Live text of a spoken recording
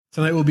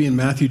Tonight we'll be in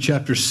Matthew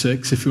chapter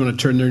 6. If you want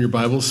to turn there in your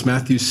Bibles,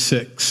 Matthew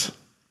 6.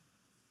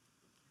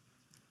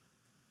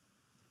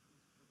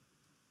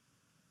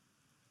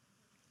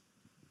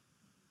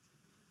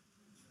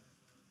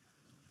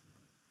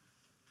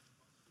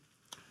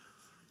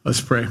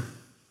 Let's pray.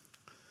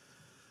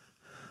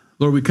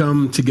 Lord, we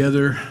come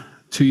together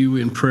to you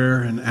in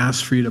prayer and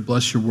ask for you to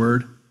bless your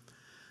word.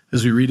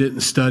 As we read it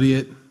and study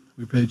it,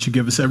 we pray that you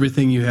give us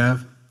everything you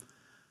have.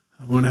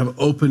 We want to have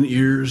open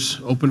ears,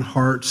 open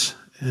hearts,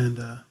 and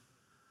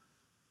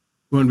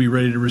we want to be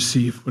ready to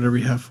receive whatever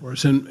you have for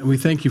us. And we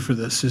thank you for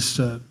this.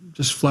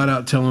 Just flat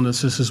out telling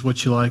us this is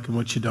what you like and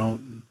what you don't,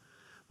 and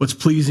what's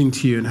pleasing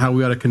to you and how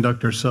we ought to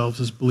conduct ourselves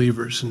as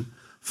believers and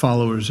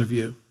followers of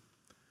you.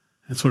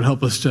 And so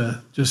help us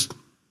to just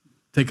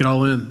take it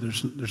all in.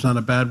 There's not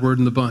a bad word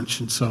in the bunch,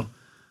 and so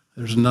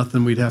there's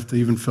nothing we'd have to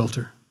even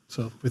filter.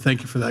 So we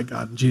thank you for that,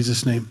 God. In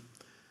Jesus' name,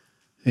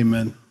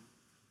 amen.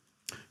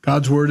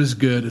 God's word is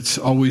good. It's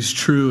always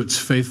true. It's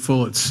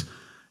faithful.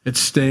 It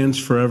stands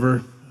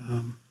forever.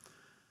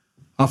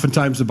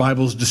 Oftentimes the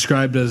Bible is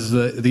described as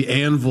the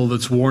anvil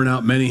that's worn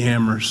out many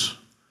hammers.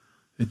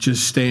 It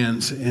just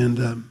stands.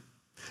 And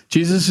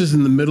Jesus is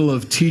in the middle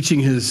of teaching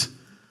his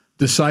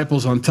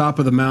disciples on top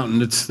of the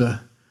mountain. It's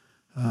a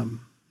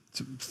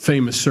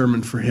famous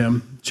sermon for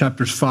him,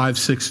 chapters 5,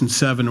 6, and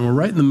 7. And we're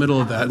right in the middle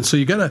of that. And so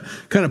you got to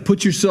kind of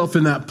put yourself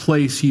in that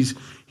place.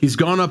 He's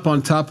gone up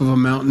on top of a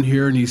mountain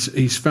here, and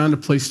he's found a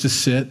place to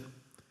sit.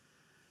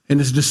 And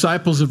his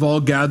disciples have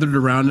all gathered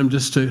around him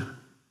just to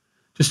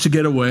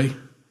get away,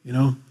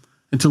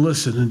 and to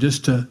listen and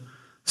just to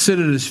sit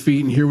at his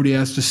feet and hear what he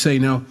has to say.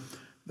 Now,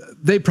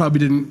 they probably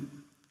didn't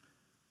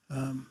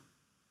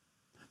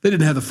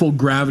have the full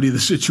gravity of the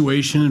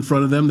situation in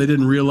front of them. They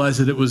didn't realize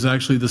that it was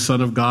actually the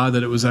Son of God,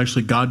 that it was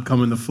actually God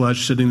come in the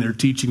flesh, sitting there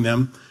teaching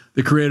them,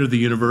 the creator of the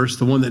universe,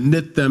 the one that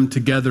knit them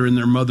together in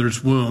their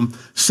mother's womb,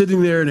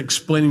 sitting there and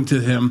explaining to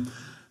them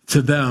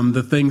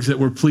the things that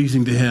were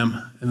pleasing to him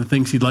and the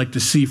things he'd like to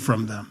see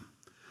from them.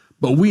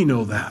 But we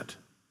know that.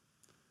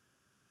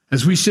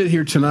 As we sit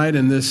here tonight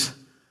in this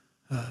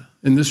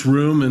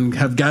room and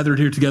have gathered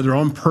here together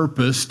on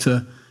purpose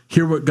to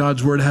hear what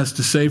God's word has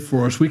to say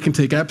for us, we can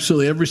take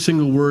absolutely every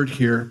single word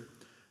here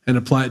and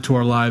apply it to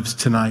our lives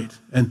tonight.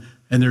 And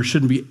there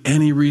shouldn't be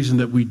any reason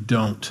that we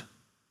don't,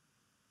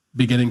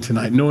 beginning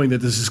tonight, knowing that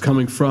this is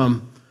coming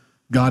from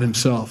God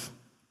himself.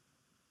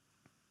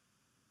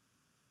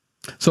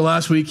 So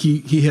last week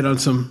he hit on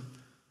some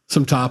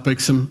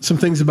topics, some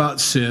things about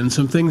sin,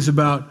 some things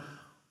about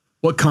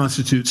what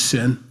constitutes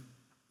sin.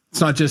 It's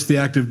not just the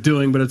act of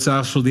doing, but it's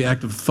also the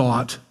act of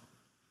thought.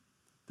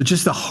 That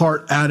just the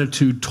heart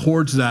attitude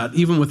towards that,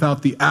 even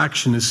without the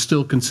action, is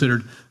still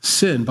considered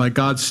sin by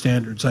God's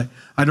standards. I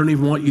don't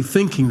even want you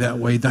thinking that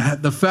way.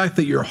 The fact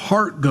that your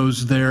heart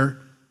goes there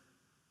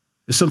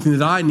is something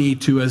that I need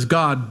to, as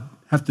God,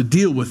 have to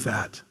deal with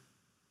that.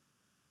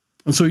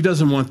 And so he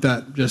doesn't want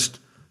that just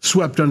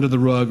swept under the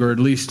rug, or at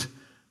least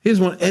he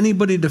doesn't want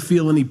anybody to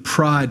feel any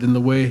pride in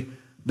the way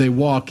they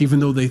walk, even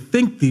though they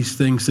think these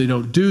things, they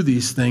don't do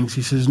these things.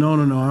 He says, no,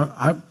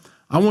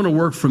 I want to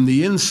work from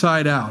the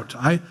inside out.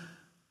 I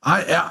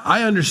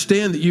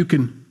understand that you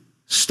can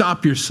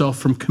stop yourself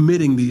from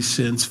committing these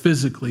sins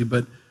physically,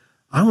 but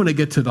I want to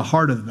get to the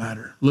heart of the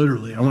matter,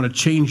 literally. I want to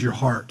change your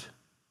heart.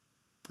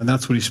 And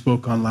that's what he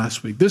spoke on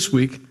last week. This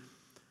week,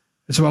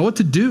 it's about what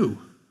to do.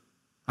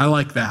 I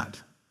like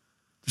that.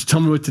 Just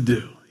tell me what to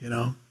do,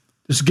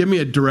 Just give me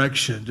a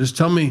direction. Just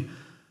tell me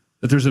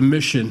that there's a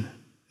mission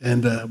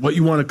and what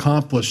you want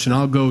accomplished, and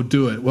I'll go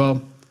do it.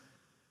 Well,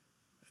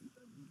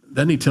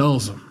 then he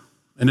tells them,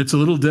 and it's a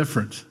little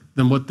different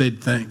than what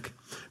they'd think.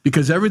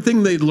 Because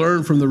everything they'd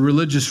learned from the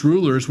religious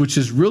rulers, which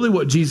is really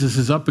what Jesus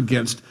is up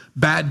against,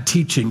 bad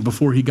teaching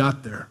before he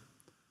got there.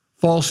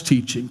 False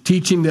teaching,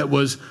 teaching that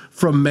was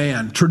from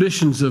man,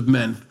 traditions of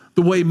men,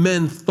 the way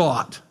men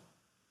thought.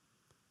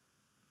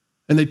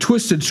 And they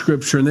twisted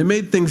scripture, and they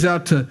made things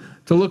out to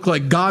look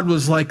like God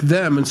was like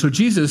them. And so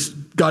Jesus,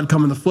 God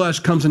come in the flesh,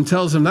 comes and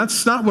tells them,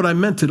 that's not what I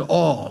meant at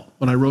all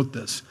when I wrote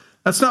this.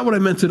 That's not what I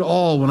meant at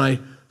all when I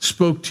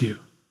spoke to you.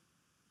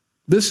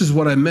 This is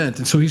what I meant.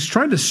 And so he's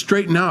trying to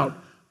straighten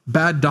out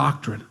bad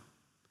doctrine.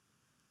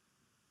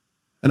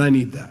 And I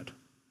need that.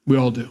 We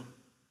all do.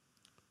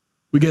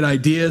 We get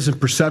ideas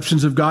and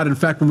perceptions of God. In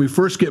fact, when we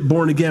first get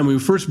born again, when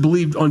we first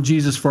believed on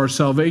Jesus for our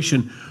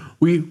salvation,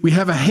 we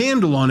have a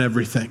handle on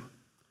everything.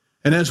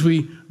 And as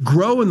we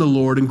grow in the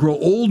Lord and grow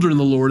older in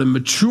the Lord and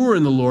mature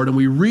in the Lord, and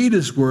we read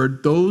his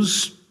word,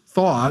 those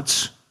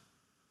thoughts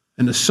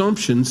and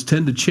assumptions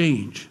tend to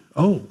change.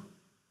 Oh,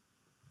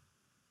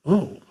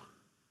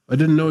 I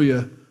didn't know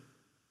you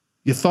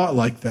thought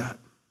like that.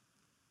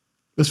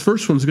 This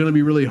first one's going to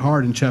be really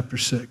hard in chapter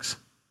 6.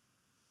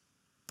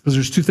 Because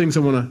there's two things I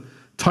want to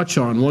touch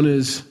on. One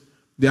is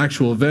the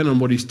actual event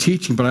and what he's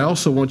teaching, but I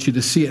also want you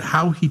to see it,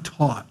 how he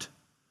taught.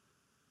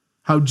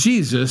 How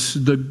Jesus,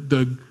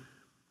 the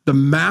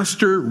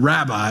master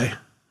rabbi,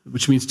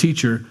 which means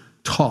teacher,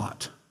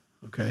 taught.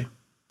 Okay?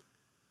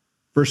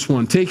 Verse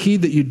 1, take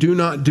heed that you do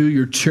not do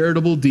your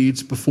charitable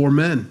deeds before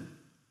men,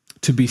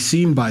 to be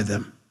seen by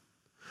them.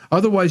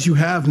 Otherwise, you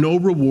have no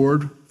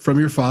reward from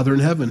your Father in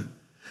heaven.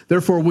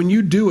 Therefore, when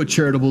you do a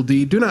charitable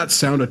deed, do not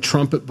sound a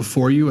trumpet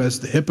before you as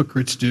the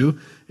hypocrites do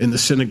in the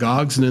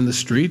synagogues and in the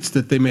streets,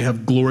 that they may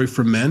have glory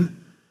from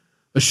men.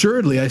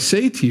 Assuredly, I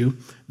say to you,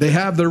 they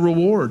have their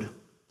reward.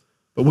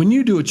 But when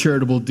you do a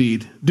charitable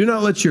deed, do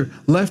not let your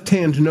left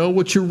hand know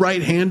what your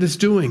right hand is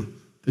doing,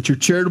 that your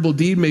charitable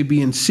deed may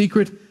be in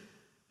secret,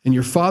 and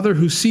your Father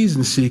who sees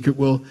in secret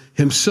will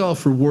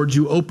himself reward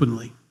you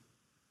openly.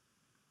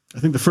 I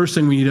think the first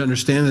thing we need to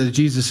understand is that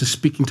Jesus is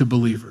speaking to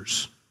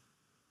believers.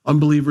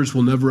 Unbelievers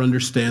will never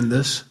understand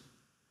this.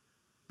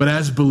 But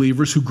as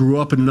believers who grew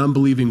up in an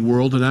unbelieving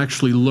world and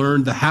actually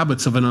learned the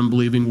habits of an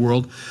unbelieving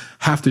world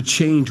have to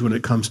change when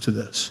it comes to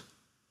this.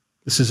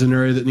 This is an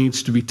area that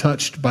needs to be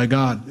touched by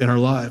God in our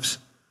lives.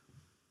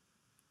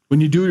 When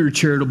you do your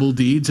charitable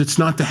deeds, it's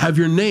not to have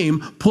your name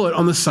put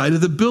on the side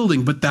of the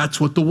building, but that's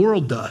what the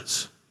world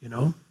does,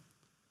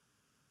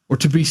 or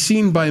to be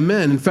seen by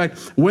men. In fact,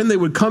 when they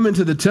would come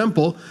into the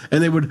temple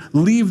and they would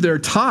leave their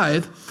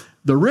tithe,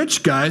 the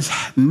rich guys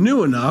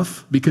knew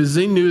enough, because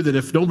they knew that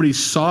if nobody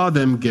saw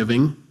them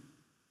giving,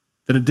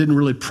 that it didn't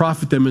really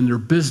profit them in their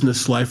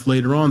business life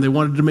later on. They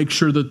wanted to make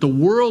sure that the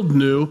world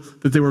knew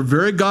that they were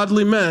very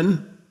godly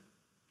men,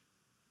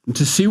 and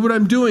to see what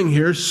I'm doing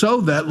here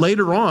so that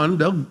later on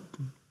they'll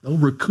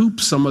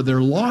recoup some of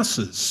their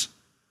losses,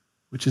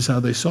 which is how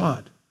they saw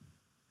it.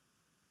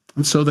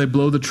 And so they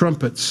blow the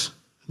trumpets,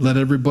 let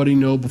everybody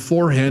know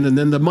beforehand, and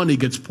then the money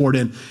gets poured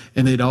in.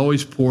 And they'd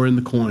always pour in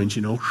the coins,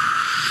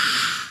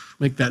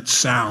 make that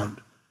sound.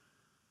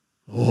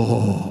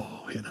 Oh,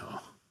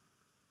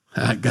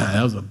 that guy,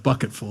 that was a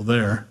bucket full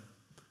there.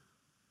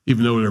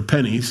 Even though they're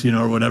pennies,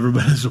 or whatever,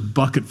 but it's a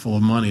bucket full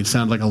of money. It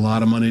sounded like a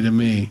lot of money to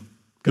me.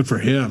 Good for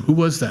him. Who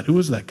was that? Who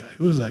was that guy?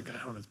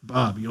 Oh, it's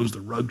Bob. He owns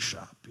the rug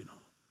shop,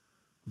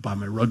 Buy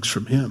my rugs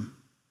from him.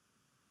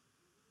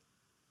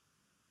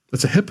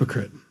 That's a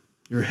hypocrite.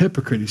 You're a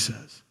hypocrite, he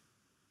says.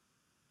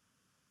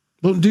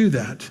 Don't do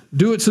that.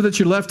 Do it so that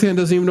your left hand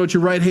doesn't even know what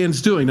your right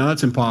hand's doing. Now,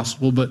 that's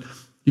impossible, but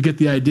you get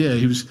the idea.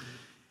 Jesus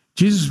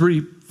was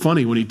really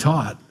funny when he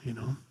taught,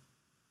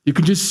 You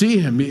could just see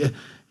him.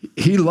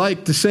 He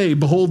liked to say,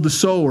 behold the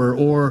sower,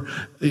 or,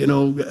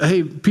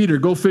 hey, Peter,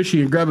 go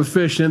fishing and grab a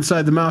fish, and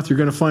inside the mouth you're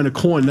going to find a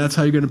coin. That's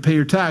how you're going to pay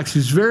your tax.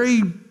 He's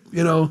very,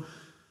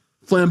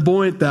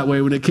 flamboyant that way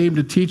when it came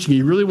to teaching.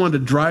 He really wanted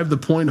to drive the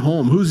point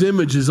home. Whose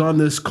image is on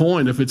this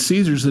coin? If it's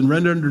Caesar's, then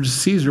render unto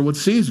Caesar what's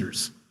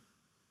Caesar's.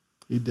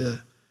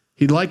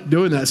 He liked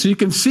doing that. So you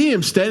can see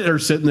him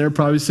sitting there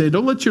probably say,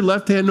 don't let your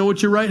left hand know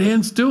what your right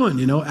hand's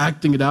doing,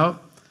 acting it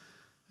out.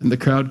 And the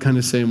crowd kind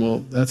of saying,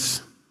 well,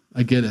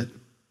 I get it.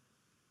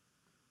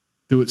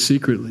 Do it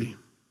secretly.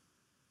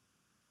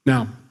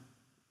 Now,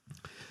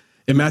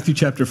 in Matthew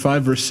chapter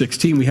 5, verse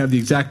 16, we have the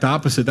exact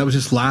opposite. That was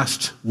just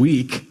last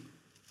week.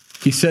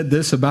 He said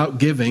this about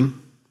giving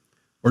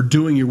or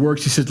doing your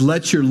works. He said,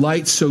 let your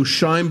light so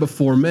shine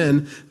before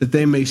men that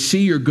they may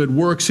see your good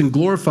works and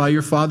glorify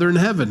your Father in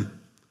heaven.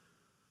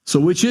 So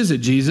which is it,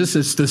 Jesus?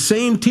 It's the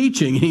same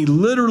teaching. He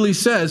literally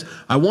says,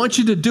 I want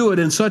you to do it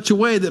in such a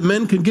way that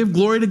men can give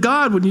glory to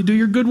God when you do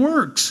your good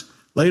works.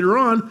 Later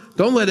on,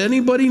 don't let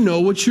anybody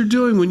know what you're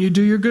doing when you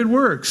do your good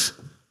works.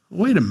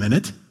 Wait a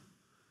minute.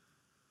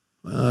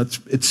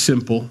 It's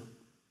simple.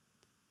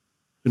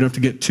 We don't have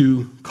to get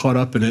too caught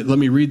up in it. Let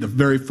me read the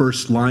very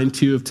first line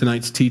to you of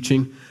tonight's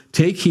teaching.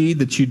 Take heed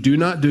that you do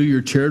not do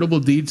your charitable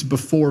deeds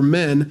before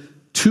men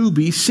to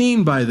be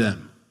seen by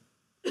them.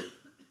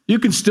 You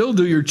can still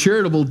do your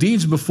charitable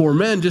deeds before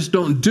men, just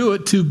don't do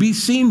it to be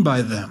seen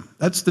by them.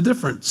 That's the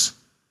difference.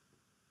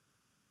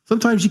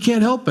 Sometimes you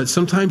can't help it.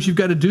 Sometimes you've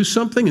got to do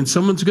something and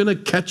someone's going to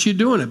catch you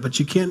doing it, but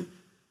you can't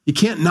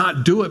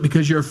not do it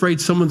because you're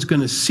afraid someone's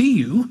going to see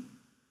you.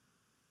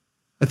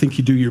 I think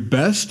you do your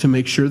best to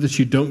make sure that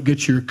you don't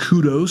get your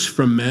kudos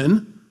from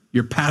men,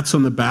 your pats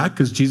on the back,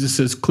 because Jesus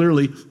says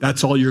clearly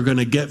that's all you're going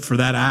to get for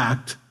that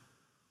act.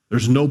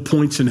 There's no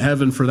points in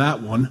heaven for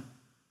that one.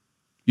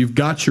 You've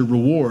got your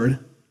reward.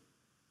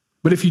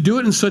 But if you do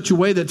it in such a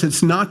way that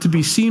it's not to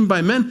be seen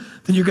by men,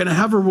 then you're going to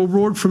have a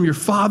reward from your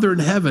Father in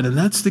heaven. And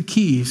that's the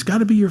key. He's got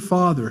to be your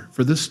Father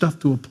for this stuff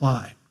to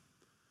apply.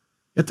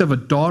 You have to have a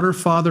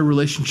daughter-father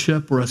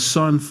relationship or a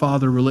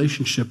son-father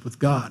relationship with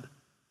God.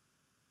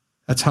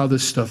 That's how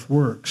this stuff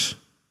works.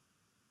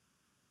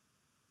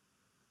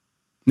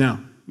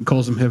 Now, he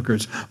calls them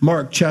hypocrites.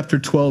 Mark chapter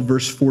 12,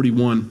 verse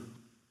 41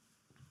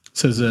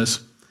 says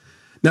this.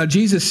 Now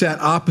Jesus sat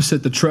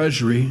opposite the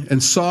treasury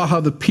and saw how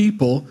the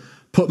people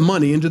put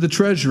money into the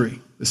treasury.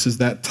 This is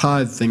that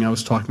tithe thing I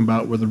was talking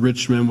about where the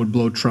rich men would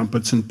blow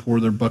trumpets and pour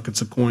their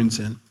buckets of coins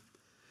in.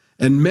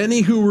 And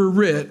many who were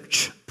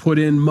rich put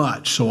in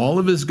much. So all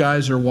of his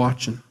guys are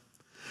watching.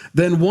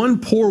 Then one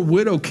poor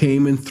widow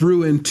came and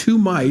threw in 2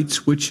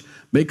 mites, which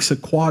makes a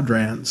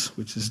quadrans,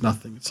 which is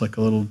nothing. It's like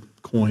a little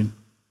coin.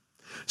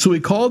 So he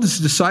called his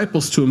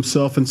disciples to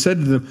himself and said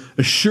to them,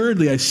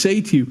 assuredly, I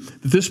say to you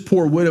that this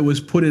poor widow has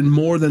put in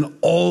more than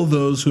all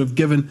those who have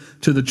given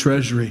to the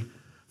treasury.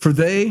 For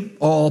they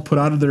all put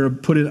it out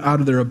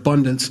of their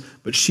abundance,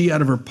 but she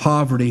out of her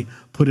poverty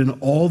put in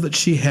all that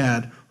she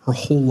had, her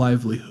whole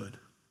livelihood.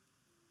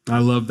 I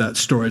love that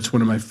story. It's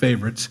one of my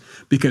favorites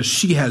because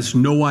she has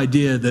no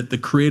idea that the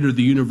creator of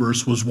the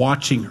universe was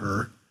watching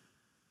her.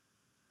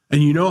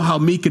 And you know how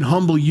meek and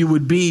humble you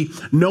would be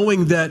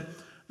knowing that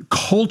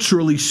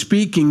culturally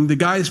speaking, the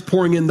guys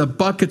pouring in the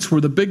buckets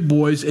were the big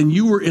boys and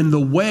you were in the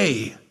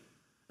way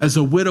as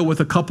a widow with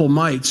a couple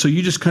mites. So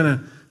you just kind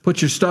of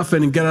put your stuff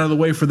in and get out of the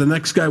way for the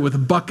next guy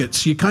with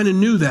buckets. You kind of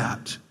knew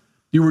that.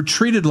 You were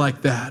treated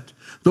like that.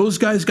 Those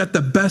guys got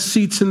the best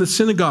seats in the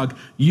synagogue.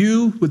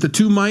 You with the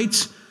 2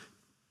 mites,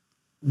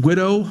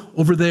 widow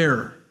over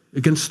there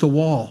against the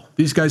wall.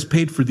 These guys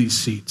paid for these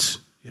seats,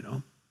 you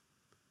know.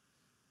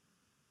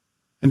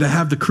 And to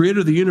have the creator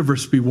of the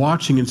universe be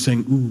watching and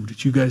saying, ooh,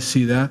 did you guys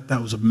see that?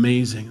 That was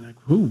amazing. Like,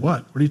 who,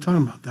 what? What are you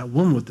talking about? That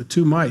woman with the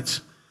 2 mites.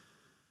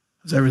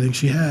 That was everything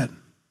she had.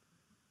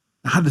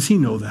 Now, how does he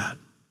know that?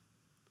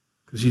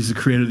 Because he's the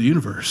creator of the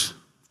universe.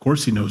 Of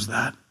course he knows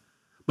that.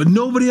 But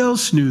nobody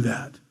else knew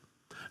that.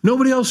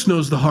 Nobody else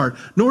knows the heart.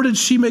 Nor did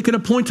she make it a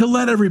point to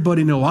let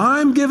everybody know,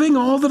 I'm giving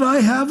all that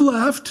I have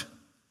left.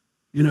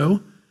 You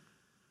know?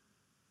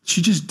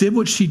 She just did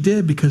what she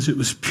did because it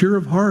was pure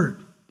of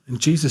heart. And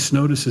Jesus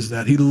notices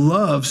that. He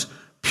loves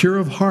pure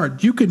of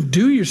heart. You can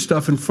do your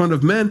stuff in front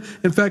of men.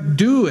 In fact,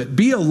 do it.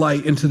 Be a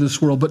light into this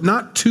world, but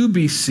not to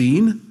be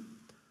seen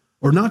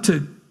or not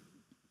to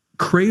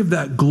crave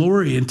that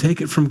glory and take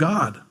it from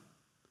God.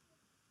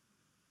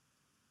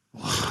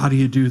 Well, how do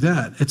you do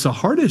that? It's a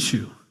heart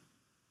issue.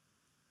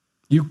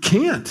 You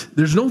can't.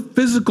 There's no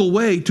physical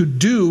way to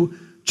do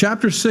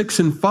chapter 6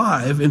 and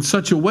 5 in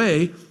such a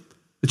way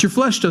that your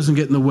flesh doesn't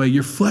get in the way.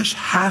 Your flesh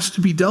has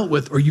to be dealt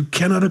with or you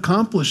cannot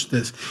accomplish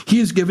this. He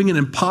is giving an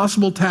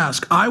impossible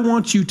task. I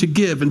want you to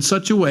give in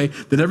such a way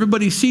that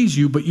everybody sees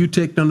you, but you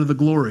take none of the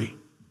glory.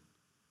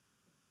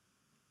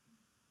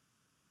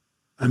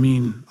 I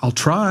mean, I'll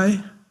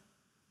try,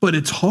 but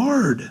it's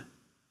hard.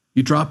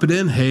 You drop it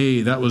in.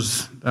 Hey, that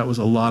was a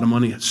lot of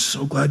money. I'm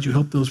so glad you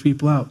helped those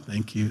people out.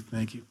 Thank you.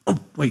 Thank you. Oh,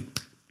 wait,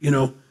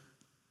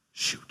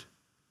 shoot.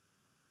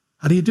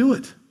 How do you do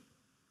it?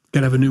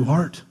 Got to have a new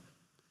heart.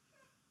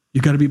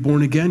 You've got to be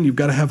born again. You've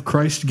got to have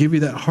Christ to give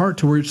you that heart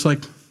to where it's like,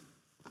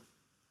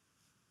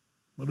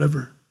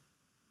 whatever,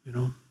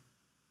 Now,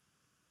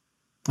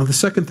 the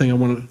second thing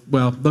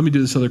let me do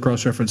this other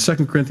cross-reference.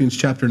 2 Corinthians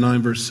chapter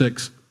 9, verse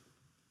 6.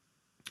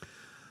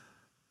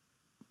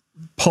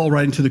 Paul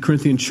writing to the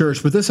Corinthian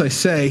church, but this I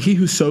say, he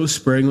who sows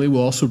sparingly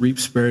will also reap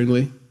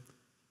sparingly.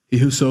 He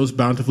who sows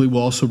bountifully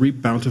will also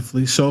reap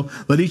bountifully. So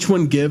let each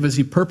one give as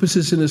he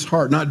purposes in his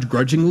heart, not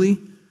grudgingly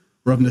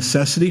or of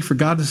necessity, for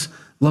God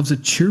loves a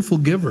cheerful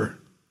giver.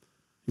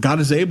 God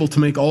is able to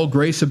make all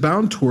grace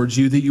abound towards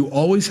you, that you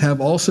always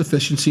have all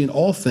sufficiency in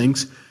all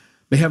things,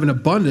 may have an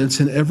abundance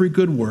in every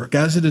good work.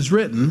 As it is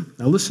written,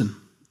 now listen,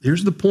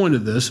 here's the point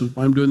of this,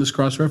 why I'm doing this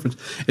cross-reference,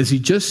 as he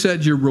just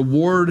said, your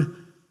reward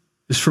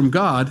is from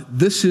God.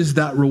 This is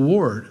that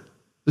reward.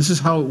 This is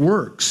how it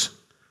works.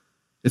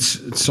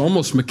 It's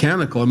almost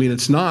mechanical. I mean,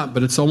 it's not,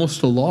 but it's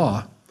almost a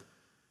law.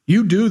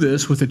 You do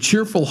this with a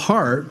cheerful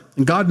heart,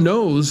 and God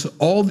knows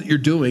all that you're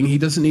doing. He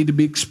doesn't need to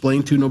be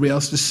explained to, nobody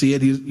else to see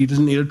it. He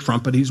doesn't need a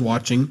trumpet. He's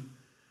watching.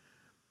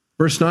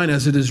 Verse 9,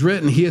 as it is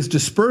written, he has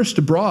dispersed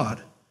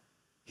abroad.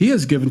 He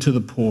has given to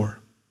the poor.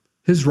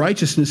 His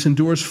righteousness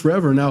endures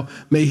forever. Now,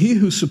 may he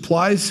who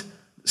supplies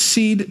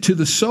seed to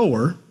the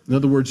sower, in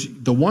other words,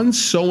 the one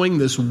sowing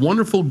this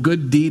wonderful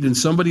good deed in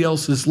somebody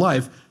else's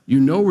life, you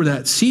know where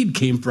that seed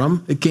came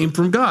from. It came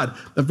from God.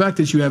 The fact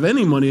that you have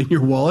any money in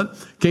your wallet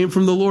came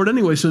from the Lord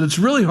anyway, so it's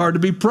really hard to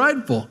be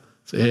prideful.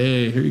 Say,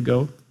 hey, here you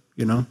go,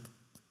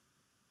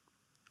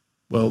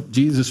 Well,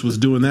 Jesus was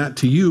doing that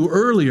to you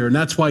earlier, and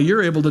that's why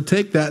you're able to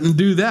take that and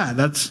do that.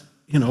 That's,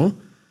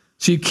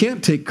 So you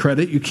can't take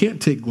credit, you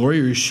can't take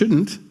glory, or you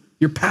shouldn't.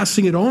 You're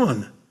passing it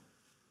on.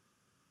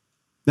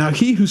 Now,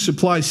 he who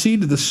supplies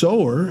seed to the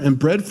sower and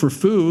bread for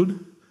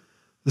food,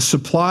 the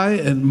supply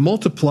and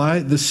multiply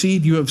the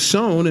seed you have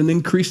sown and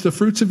increase the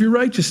fruits of your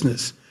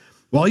righteousness,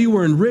 while you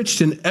are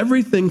enriched in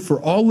everything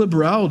for all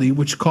liberality,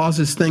 which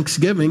causes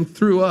thanksgiving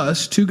through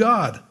us to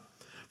God.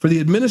 For the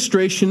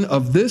administration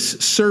of this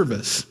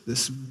service,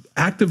 this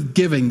act of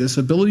giving, this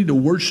ability to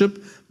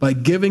worship by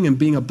giving and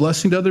being a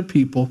blessing to other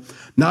people,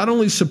 not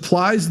only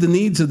supplies the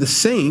needs of the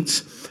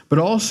saints, but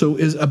also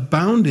is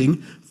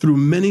abounding through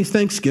many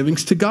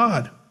thanksgivings to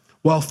God.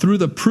 While through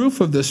the proof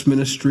of this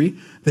ministry,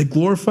 they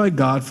glorify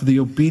God for the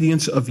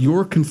obedience of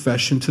your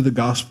confession to the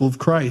gospel of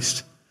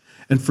Christ,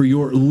 and for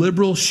your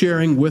liberal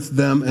sharing with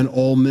them and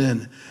all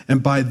men,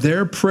 and by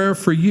their prayer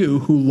for you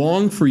who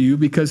long for you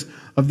because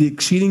of the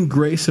exceeding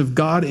grace of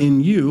God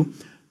in you,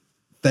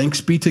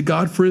 thanks be to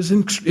God for his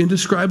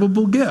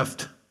indescribable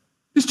gift.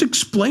 Just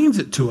explains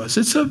it to us.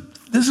 This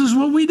is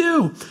what we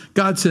do.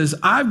 God says,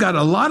 I've got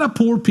a lot of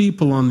poor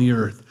people on the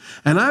earth,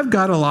 and I've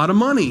got a lot of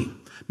money.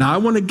 Now, I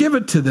want to give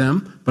it to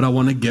them, but I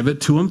want to give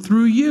it to them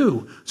through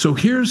you. So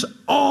here's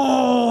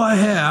all I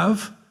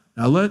have.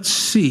 Now let's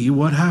see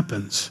what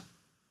happens.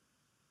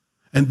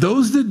 And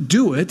those that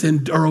do it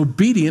and are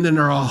obedient and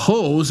are a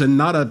hose and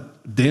not a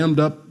dammed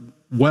up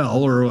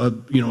well or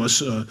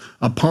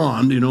a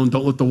pond, and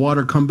don't let the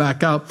water come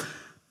back out.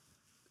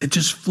 It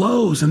just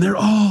flows, and they're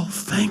all,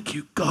 thank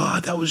you,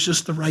 God. That was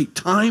just the right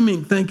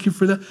timing. Thank you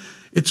for that.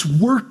 It's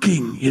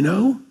working,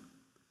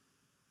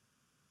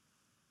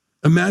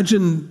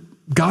 Imagine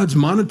God's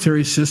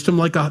monetary system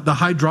like the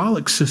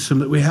hydraulic system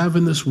that we have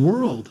in this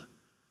world.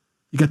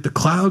 You got the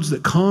clouds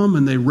that come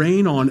and they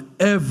rain on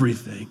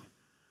everything.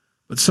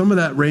 But some of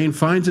that rain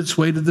finds its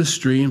way to the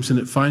streams and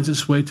it finds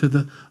its way to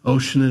the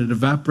ocean and it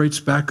evaporates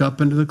back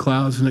up into the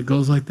clouds and it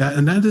goes like that.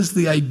 And that is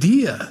the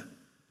idea.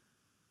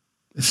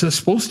 It's just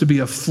supposed to be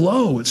a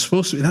flow. It's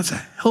supposed to be, that's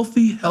a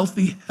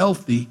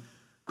healthy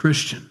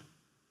Christian.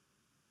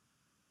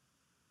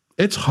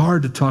 It's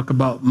hard to talk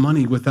about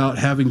money without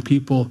having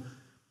people,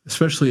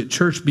 especially at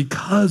church,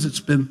 because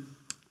it's been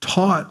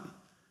taught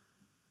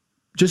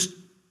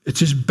it's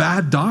just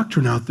bad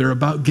doctrine out there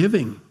about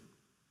giving.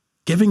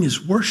 Giving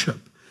is worship.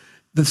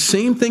 The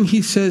same thing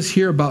he says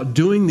here about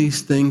doing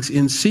these things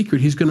in secret,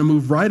 he's going to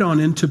move right on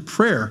into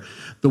prayer.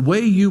 The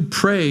way you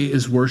pray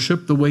is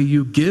worship. The way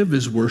you give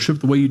is worship.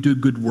 The way you do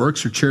good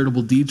works or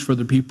charitable deeds for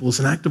other people is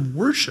an act of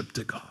worship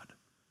to God.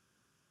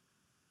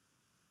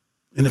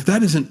 And if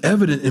that isn't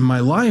evident in my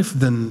life,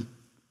 then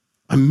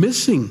I'm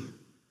missing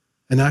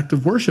an act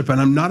of worship,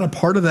 and I'm not a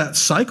part of that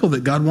cycle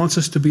that God wants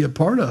us to be a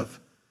part of.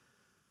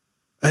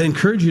 I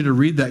encourage you to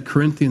read that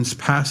Corinthians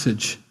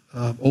passage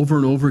over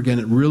and over again.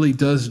 It really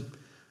does,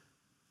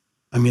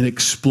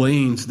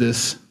 explains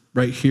this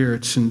right here.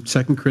 It's in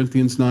 2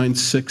 Corinthians 9,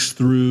 6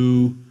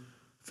 through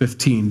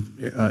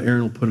 15.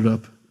 Aaron will put it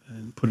up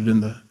and put it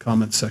in the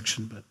comments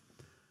section, but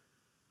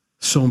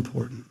so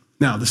important.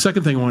 Now, the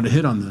second thing I wanted to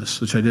hit on this,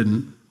 which I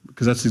didn't,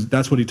 because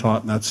that's what he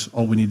taught, and that's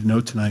all we need to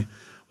know tonight,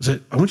 was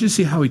that I want you to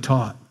see how he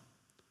taught.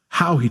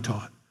 How he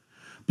taught.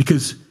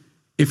 Because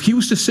if he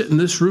was to sit in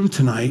this room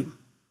tonight,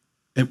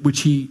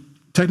 which he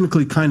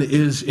technically kind of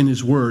is in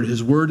his word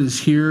is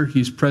here,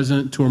 he's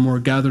present, two or more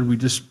gathered, we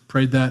just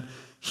prayed that.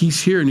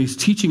 He's here and he's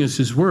teaching us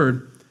his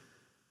word.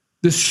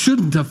 This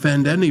shouldn't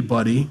offend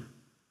anybody,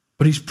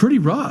 but he's pretty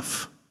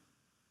rough.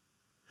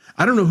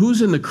 I don't know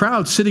who's in the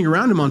crowd sitting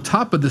around him on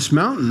top of this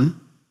mountain,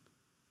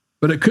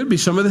 but it could be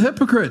some of the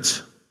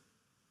hypocrites.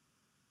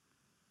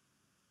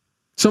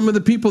 Some of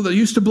the people that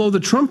used to blow the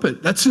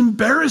trumpet. That's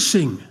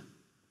embarrassing.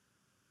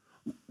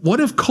 What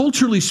if,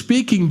 culturally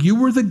speaking, you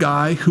were the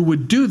guy who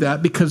would do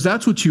that because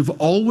that's what you've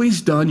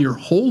always done your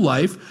whole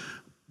life?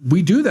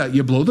 We do that.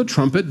 You blow the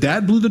trumpet.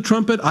 Dad blew the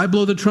trumpet. I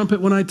blow the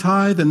trumpet when I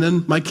tithe. And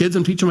then I'm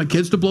teaching my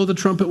kids to blow the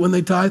trumpet when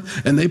they tithe.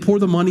 And they pour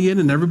the money in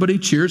and everybody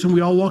cheers and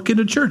we all walk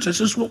into church. That's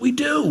just what we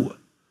do.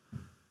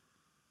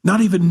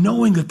 Not even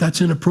knowing that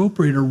that's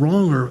inappropriate or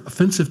wrong or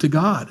offensive to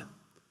God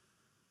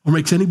or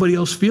makes anybody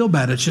else feel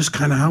bad. It's just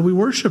kind of how we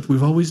worship.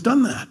 We've always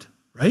done that,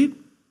 right?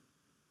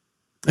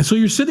 And so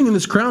you're sitting in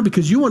this crowd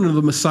because you wanted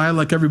the Messiah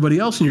like everybody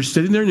else, and you're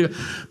sitting there and you go,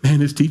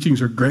 man, his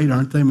teachings are great,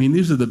 aren't they?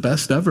 These are the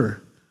best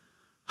ever.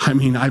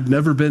 I've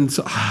never been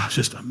so,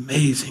 just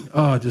amazing.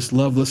 I just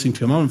love listening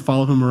to him. I'm going to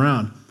follow him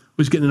around.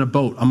 He's getting in a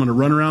boat. I'm going to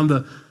run around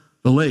the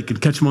lake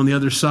and catch him on the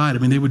other side.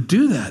 They would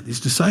do that. These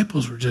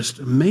disciples were just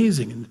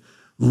amazing and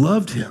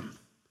loved him.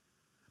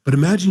 But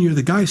imagine you're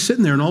the guy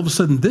sitting there and all of a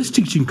sudden this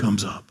teaching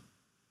comes up.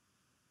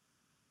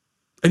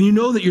 And you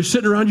know that you're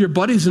sitting around your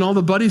buddies and all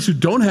the buddies who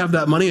don't have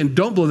that money and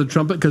don't blow the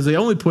trumpet because they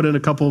only put in a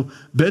couple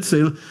bits.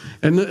 And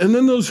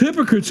then those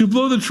hypocrites who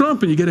blow the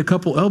trumpet and you get a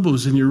couple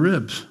elbows in your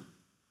ribs.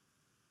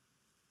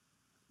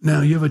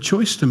 Now you have a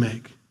choice to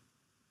make.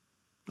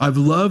 I've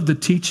loved the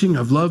teaching.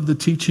 I've loved the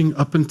teaching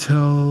up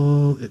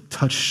until it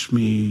touched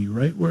me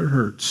right where it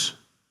hurts.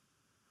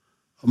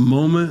 A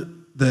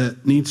moment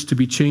that needs to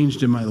be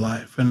changed in my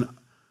life. And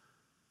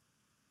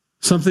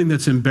something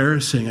that's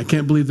embarrassing. I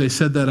can't believe they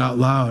said that out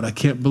loud. I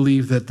can't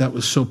believe that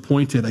was so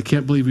pointed. I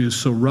can't believe he was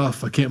so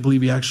rough. I can't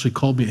believe he actually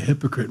called me a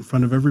hypocrite in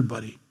front of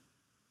everybody.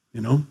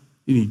 And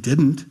he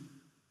didn't.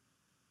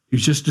 He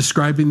was just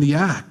describing the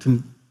act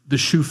and the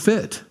shoe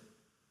fit.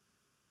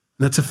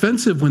 And that's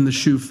offensive when the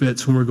shoe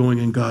fits when we're going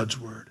in God's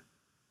word.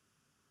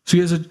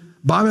 So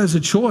Bob has a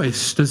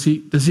choice. Does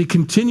he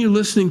continue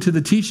listening to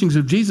the teachings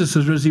of Jesus,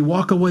 or does he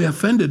walk away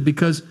offended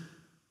because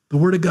the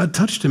word of God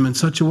touched him in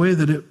such a way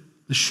that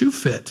the shoe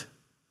fit?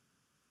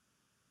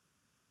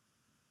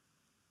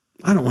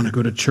 I don't want to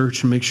go to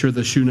church and make sure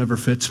the shoe never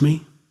fits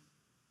me.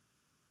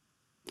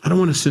 I don't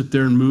want to sit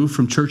there and move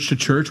from church to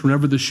church.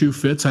 Whenever the shoe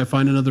fits, I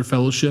find another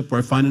fellowship or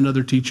I find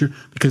another teacher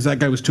because that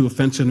guy was too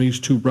offensive and he was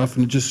too rough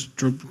and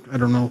I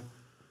don't know,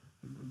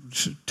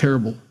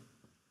 terrible.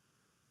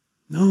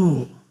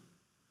 No.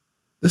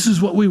 This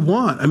is what we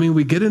want.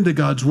 We get into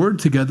God's word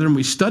together and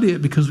we study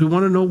it because we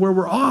want to know where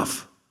we're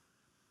off.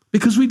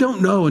 Because we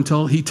don't know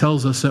until he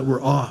tells us that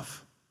we're off.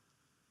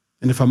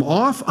 And if I'm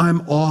off,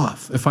 I'm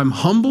off. If I'm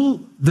humble,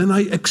 then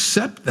I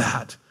accept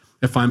that.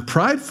 If I'm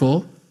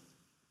prideful,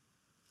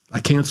 I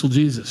cancel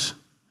Jesus,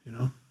 We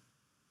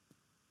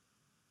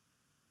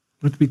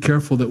have to be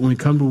careful that when we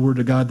come to the word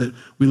of God, that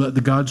we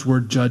let God's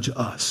word judge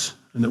us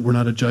and that we're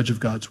not a judge of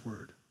God's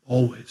word.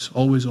 Always,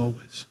 always,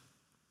 always.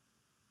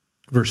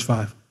 Verse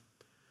 5.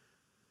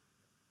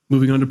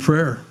 Moving on to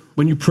prayer.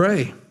 when you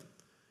pray,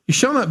 you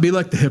shall not be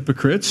like the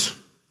hypocrites,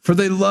 for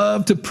they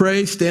love to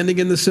pray standing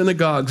in the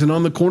synagogues and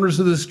on the corners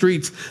of the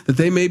streets, that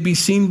they may be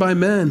seen by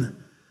men.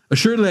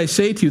 Assuredly, I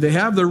say to you, they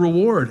have their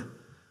reward.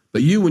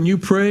 But you, when you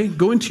pray,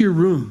 go into your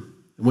room.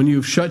 And when you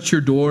have shut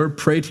your door,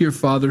 pray to your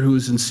Father who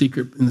is in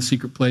the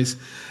secret place,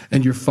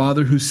 and your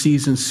Father who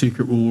sees in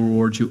secret will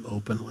reward you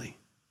openly.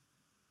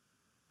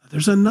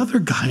 There's another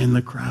guy in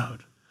the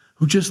crowd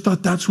who just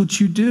thought that's what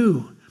you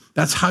do.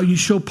 That's how you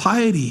show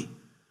piety.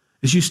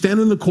 Is you stand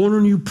in the corner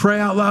and you pray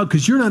out loud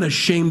because you're not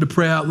ashamed to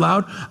pray out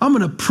loud. I'm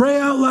going to pray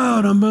out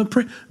loud. I'm going to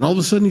pray. And all of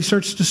a sudden he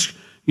starts to,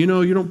 you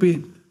don't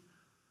be,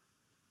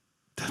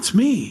 that's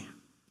me.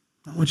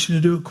 I want you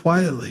to do it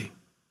quietly.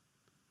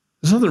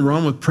 There's nothing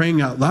wrong with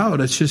praying out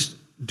loud. It's just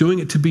doing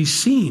it to be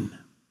seen,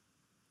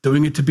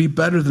 doing it to be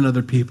better than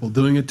other people,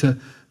 doing it to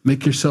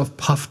make yourself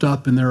puffed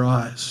up in their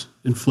eyes,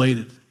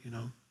 inflated, He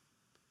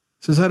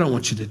says, I don't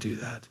want you to do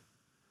that.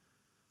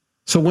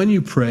 So when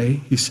you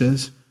pray, he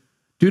says,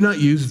 do not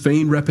use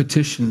vain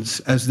repetitions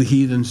as the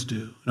heathens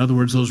do. In other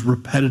words, those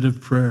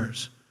repetitive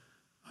prayers.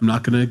 I'm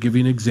not going to give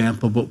you an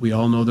example, but we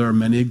all know there are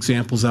many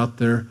examples out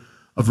there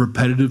of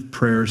repetitive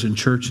prayers in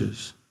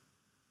churches.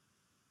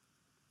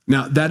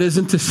 Now, that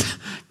isn't to,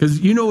 because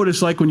you know what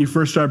it's like when you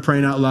first start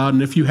praying out loud,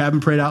 and if you haven't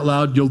prayed out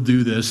loud, you'll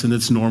do this, and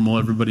it's normal,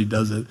 everybody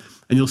does it.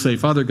 And you'll say,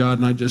 Father God,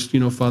 and I just,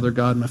 Father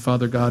God, my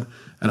Father God,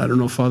 and I don't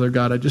know, Father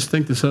God, I just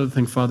think this other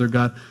thing, Father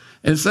God.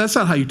 And that's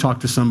not how you talk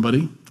to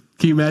somebody.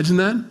 Can you imagine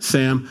that?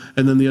 Sam,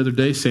 and then the other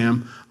day,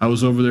 Sam, I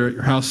was over there at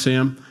your house,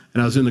 Sam,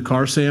 and I was in the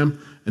car, Sam,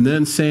 and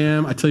then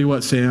Sam, I tell you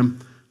what, Sam,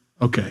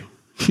 okay,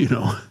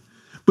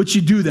 But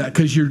you do that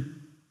because you're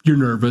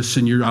nervous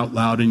and you're out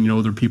loud and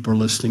other people are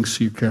listening,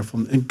 so you're careful.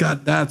 And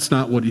God, that's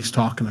not what he's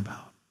talking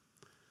about.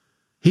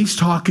 He's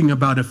talking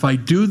about if I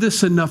do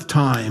this enough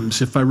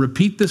times, if I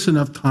repeat this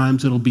enough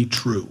times, it'll be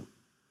true.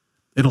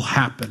 It'll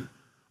happen.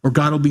 Or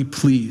God will be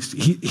pleased.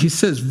 He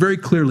says very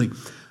clearly,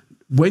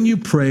 when you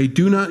pray,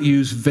 do not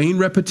use vain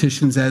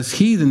repetitions as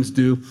heathens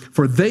do,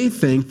 for they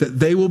think that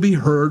they will be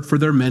heard for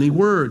their many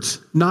words.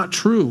 Not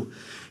true.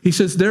 He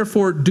says,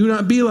 therefore, do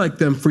not be like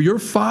them, for your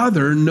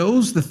Father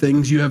knows the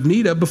things you have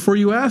need of before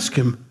you ask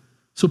him.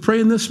 So pray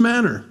in this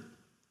manner.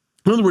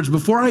 In other words,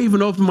 before I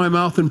even open my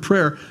mouth in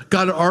prayer,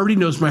 God already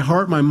knows my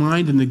heart, my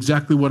mind, and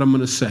exactly what I'm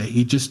going to say.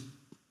 He's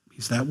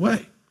that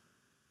way.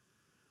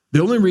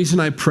 The only reason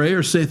I pray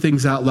or say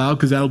things out loud,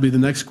 because that'll be the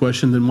next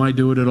question, then why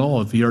do it at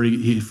all if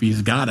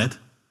he's got it?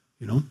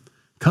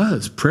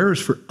 Because prayer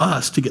is for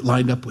us to get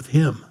lined up with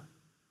him.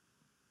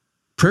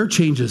 Prayer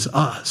changes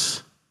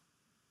us.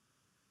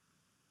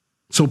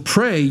 So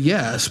pray,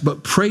 yes,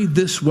 but pray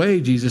this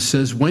way, Jesus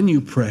says, when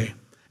you pray.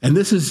 And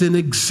this is an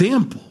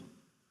example.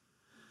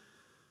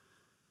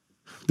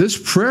 This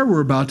prayer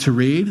we're about to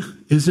read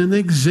is an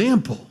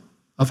example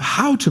of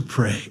how to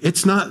pray.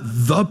 It's not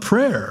the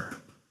prayer.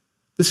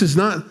 This is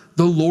not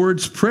the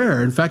Lord's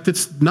Prayer. In fact,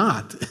 it's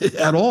not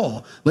at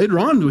all. Later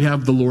on, we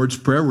have the Lord's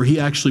Prayer where he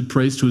actually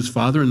prays to his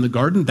Father in the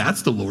garden.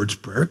 That's the Lord's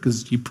Prayer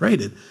because he prayed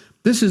it.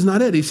 This is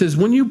not it. He says,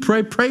 when you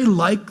pray, pray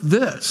like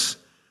this.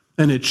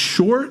 And it's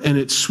short and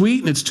it's sweet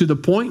and it's to the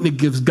point and it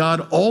gives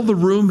God all the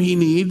room he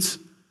needs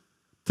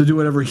to do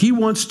whatever he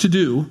wants to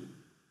do.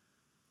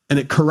 And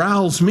it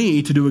corrals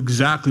me to do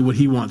exactly what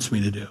he wants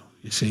me to do,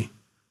 you see.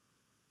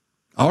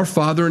 Our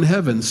Father in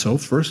heaven. So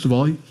first of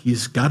all,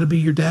 he's got to be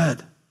your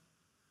dad.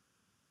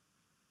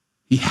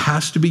 He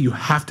has to be. You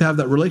have to have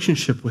that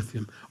relationship with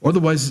him.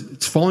 Otherwise,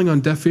 it's falling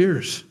on deaf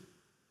ears.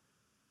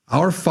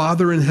 Our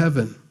Father in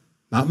heaven.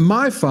 Not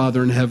my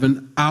Father in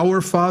heaven.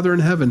 Our Father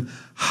in heaven.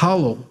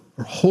 Hallowed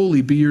or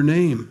holy be your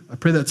name. I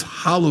pray that's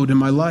hallowed in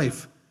my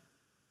life.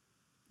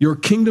 Your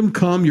kingdom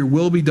come, your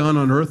will be done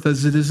on earth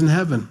as it is in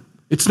heaven.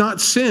 It's not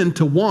sin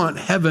to want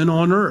heaven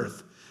on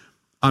earth.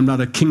 I'm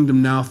not a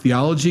kingdom now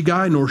theology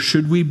guy, nor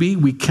should we be.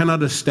 We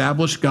cannot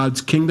establish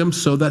God's kingdom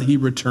so that he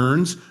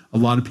returns. A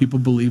lot of people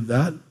believe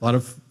that. A lot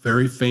of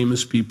very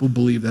famous people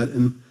believe that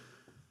in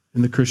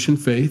the Christian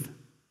faith.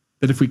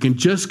 That if we can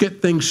just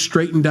get things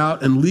straightened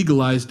out and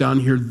legalized down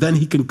here, then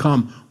he can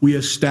come. We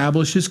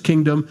establish his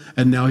kingdom,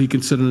 and now he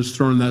can sit on his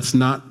throne. That's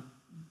not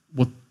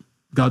what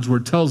God's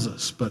word tells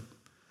us, but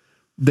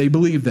they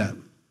believe that.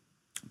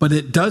 But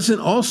it doesn't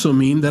also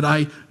mean that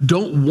I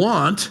don't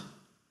want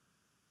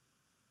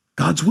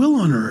God's will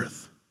on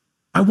earth.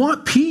 I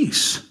want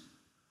peace.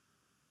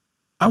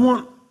 I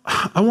want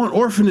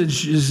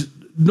orphanages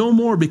no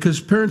more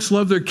because parents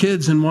love their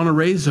kids and want to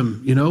raise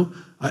them,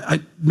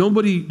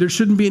 there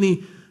shouldn't be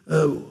any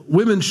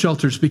women's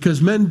shelters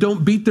because men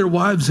don't beat their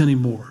wives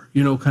anymore,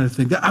 kind of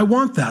thing. I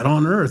want that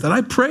on earth, and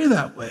I pray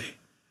that way.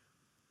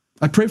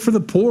 I pray for the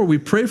poor. We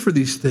pray for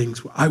these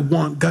things. I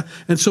want God.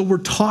 And so we're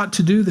taught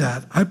to do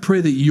that. I pray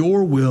that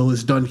your will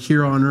is done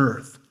here on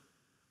earth.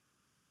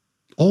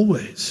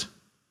 Always.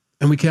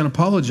 And we can't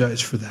apologize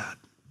for that.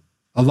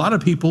 A lot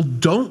of people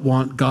don't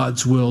want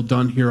God's will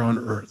done here on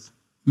earth.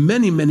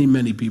 Many, many,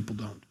 many people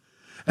don't.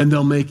 And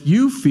they'll make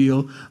you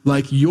feel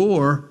like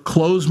you're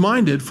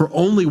closed-minded for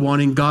only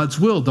wanting God's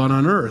will done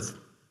on earth.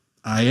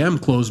 I am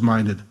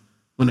closed-minded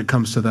when it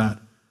comes to that.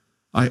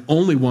 I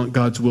only want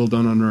God's will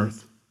done on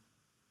earth.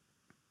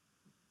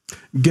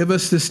 Give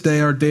us this day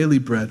our daily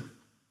bread,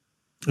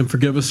 and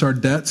forgive us our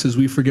debts as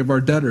we forgive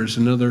our debtors.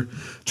 Another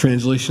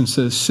translation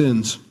says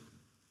sins.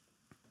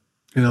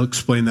 And I'll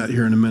explain that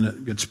here in a minute.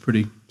 It gets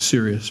pretty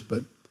serious,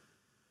 but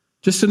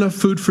just enough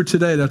food for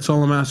today. That's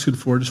all I'm asking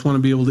for. I just want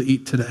to be able to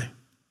eat today.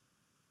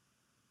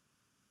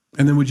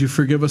 And then would you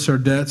forgive us our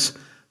debts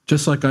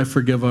just like I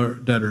forgive our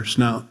debtors?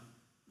 Now,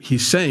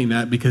 he's saying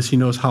that because he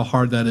knows how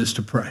hard that is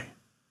to pray.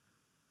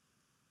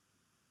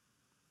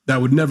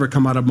 That would never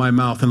come out of my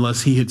mouth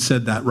unless he had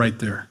said that right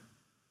there.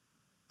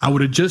 I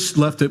would have just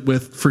left it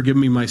with, forgive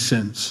me my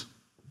sins.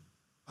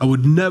 I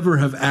would never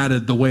have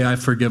added the way I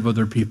forgive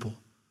other people.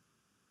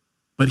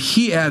 But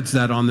he adds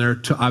that on there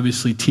to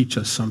obviously teach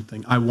us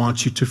something. I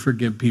want you to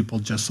forgive people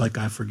just like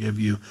I forgive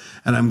you.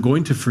 And I'm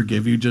going to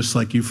forgive you just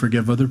like you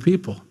forgive other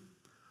people.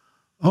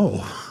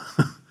 Oh.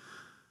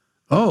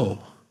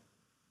 Oh.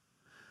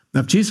 Now,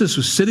 if Jesus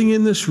was sitting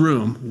in this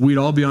room, we'd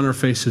all be on our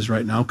faces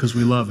right now because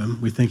we love him.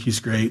 We think he's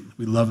great.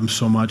 We love him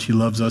so much. He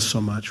loves us so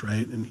much,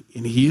 right? And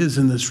he is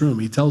in this room.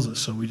 He tells us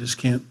so. We just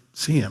can't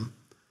see him.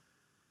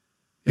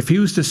 If he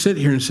was to sit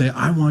here and say,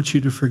 I want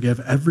you to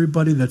forgive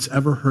everybody that's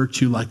ever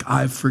hurt you like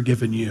I've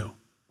forgiven you,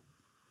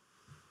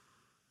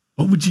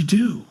 what would you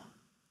do?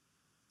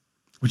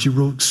 Would you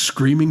go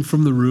screaming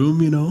from the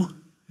room, you know?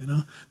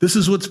 This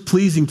is what's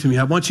pleasing to me.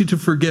 I want you to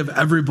forgive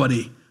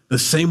everybody the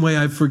same way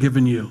I've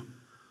forgiven you.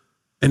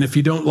 And if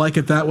you don't like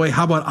it that way,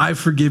 how about I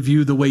forgive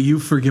you the way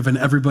you've forgiven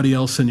everybody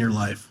else in your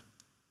life?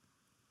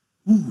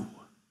 Ooh.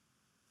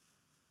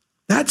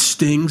 That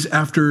stings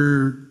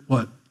after,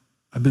 what?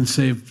 I've been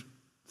saved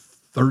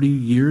 30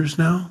 years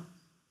now?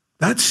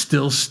 That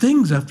still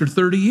stings after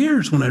 30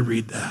 years when I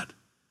read that.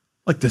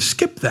 I like to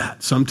skip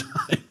that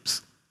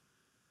sometimes.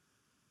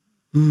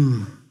 I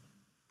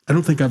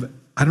don't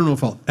know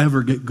if I'll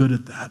ever get good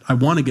at that. I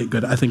want to get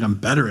good. I think I'm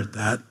better at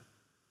that.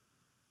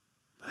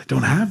 I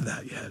don't have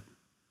that yet.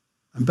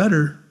 I'm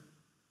better.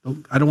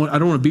 I don't want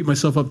to beat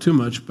myself up too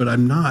much, but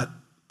I'm not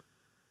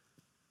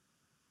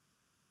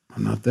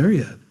there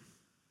yet.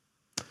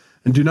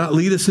 And do not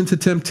lead us into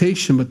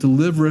temptation, but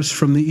deliver us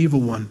from the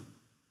evil one.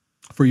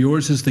 For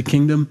yours is the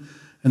kingdom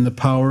and the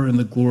power and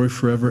the glory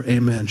forever.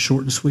 Amen.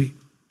 Short and sweet.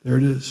 There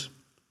it is.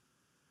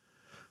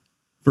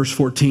 Verse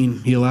 14,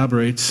 he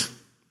elaborates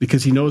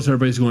because he knows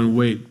everybody's going,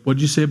 wait, what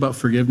did you say about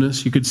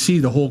forgiveness? You could see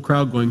the whole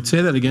crowd going,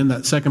 say that again,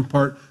 that second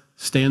part,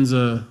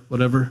 stanza,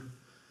 whatever.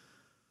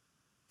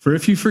 For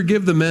if you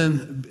forgive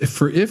men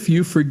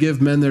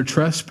their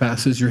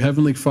trespasses, your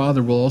heavenly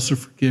Father will also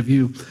forgive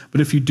you.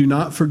 But if you do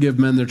not forgive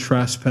men their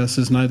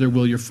trespasses, neither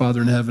will your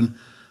Father in heaven,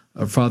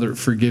 or Father,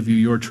 forgive you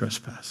your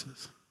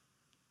trespasses.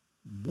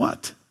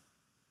 What?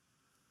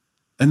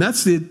 And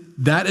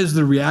that is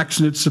the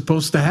reaction it's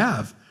supposed to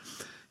have.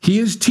 He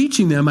is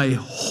teaching them a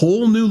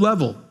whole new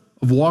level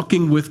of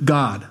walking with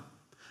God.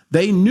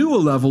 They knew a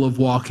level of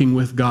walking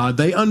with God.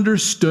 They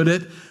understood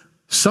it.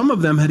 Some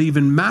of them had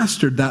even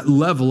mastered that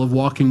level of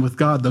walking with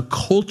God, the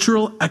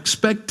cultural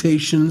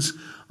expectations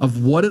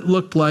of what it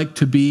looked like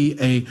to be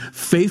a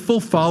faithful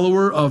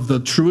follower of the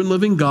true and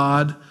living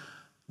God.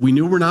 We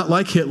knew we're not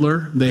like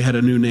Hitler. They had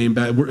a new name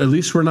back. At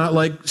least we're not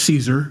like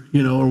Caesar,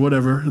 or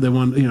whatever they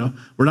want.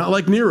 We're not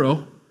like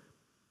Nero.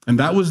 And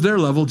that was their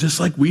level, just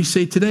like we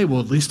say today, well,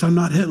 at least I'm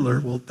not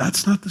Hitler. Well,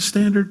 that's not the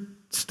standard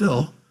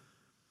still.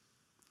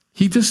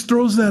 He just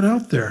throws that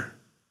out there.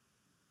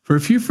 For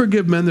if you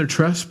forgive men their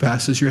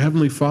trespasses, your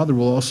heavenly Father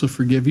will also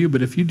forgive you.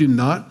 But if you do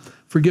not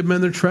forgive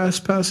men their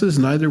trespasses,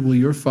 neither will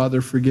your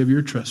Father forgive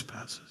your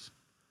trespasses.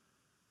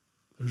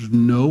 There's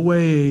no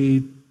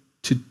way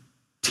to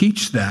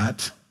teach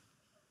that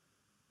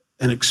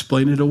and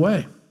explain it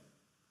away.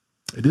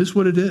 It is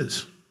what it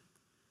is.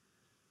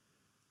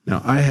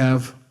 Now,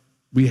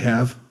 we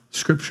have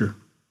Scripture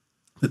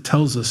that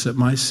tells us that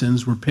my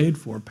sins were paid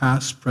for,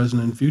 past,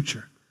 present, and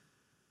future.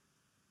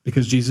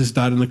 Because Jesus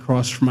died on the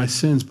cross for my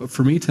sins. But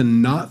for me to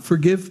not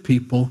forgive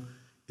people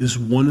is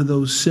one of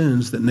those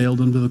sins that nailed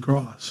him to the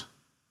cross.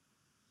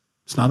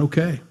 It's not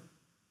okay.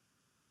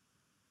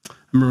 I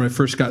remember when I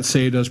first got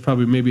saved, I was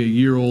probably maybe a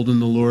year old in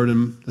the Lord,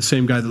 and the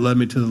same guy that led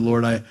me to the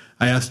Lord, I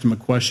asked him a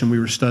question. We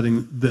were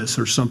studying this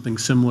or something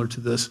similar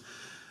to this.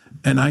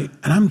 And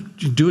I'm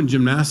doing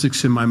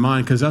gymnastics in my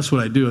mind because that's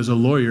what I do as a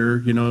lawyer.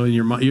 In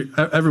your mind,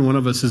 every one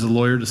of us is a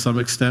lawyer to some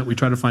extent. We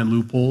try to find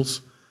loopholes.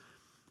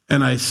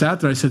 And I sat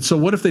there, I said, so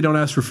what if they don't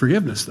ask for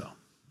forgiveness, though? Do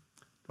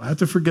I have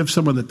to forgive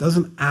someone that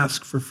doesn't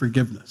ask for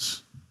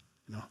forgiveness?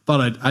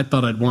 I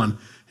thought I'd won.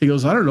 He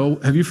goes, I don't know.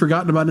 Have you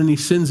forgotten about any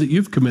sins that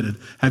you've committed?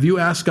 Have you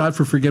asked God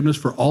for forgiveness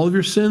for all of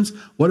your sins?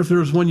 What if there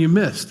was one you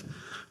missed?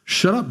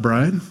 Shut up,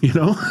 Brian,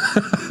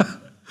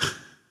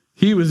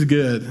 He was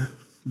good.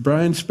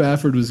 Brian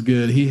Spafford was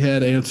good. He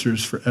had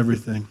answers for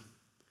everything.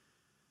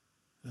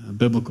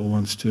 Biblical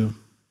ones, too.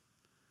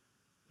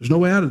 There's no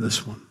way out of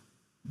this one.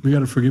 We got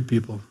to forgive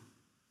people.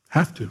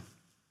 Have to.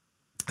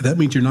 That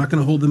means you're not going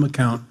to hold them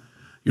account.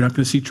 You're not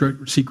going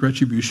to seek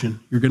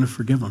retribution. You're going to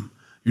forgive them.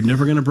 You're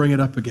never going to bring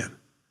it up again.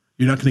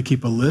 You're not going to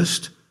keep a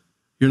list.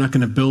 You're not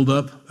going to build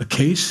up a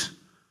case.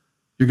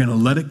 You're going to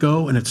let it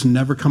go, and it's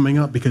never coming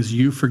up because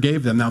you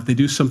forgave them. Now, if they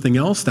do something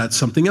else, that's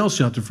something else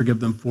you have to forgive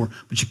them for.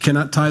 But you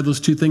cannot tie those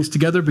two things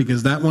together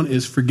because that one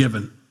is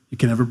forgiven. You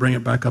can never bring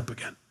it back up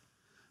again.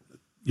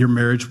 Your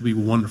marriage will be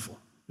wonderful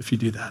if you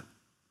do that.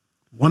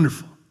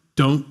 Wonderful.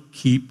 Don't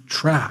keep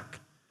track.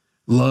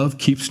 Love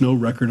keeps no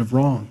record of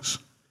wrongs.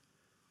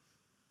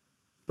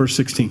 Verse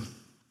 16.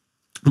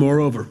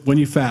 Moreover, when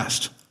you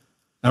fast,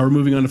 now we're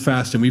moving on to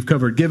fasting. We've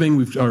covered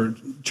giving, our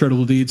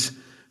charitable deeds.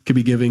 Could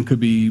be giving,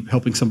 could be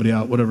helping somebody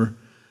out, whatever.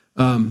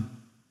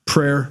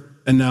 Prayer,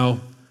 and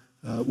now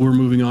we're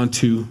moving on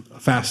to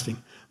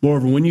fasting.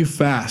 Moreover, when you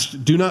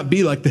fast, do not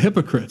be like the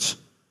hypocrites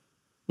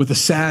with a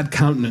sad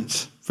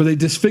countenance, for they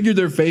disfigure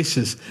their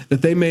faces,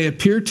 that they may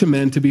appear to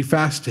men to be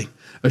fasting.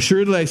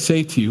 Assuredly, I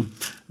say to you,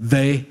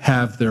 they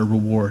have their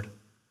reward.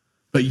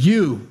 But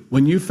you,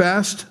 when you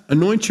fast,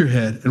 anoint your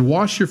head and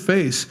wash your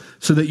face,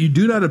 so that you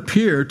do not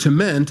appear to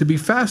men to be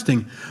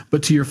fasting,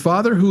 but to your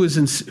Father who is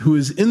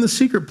in the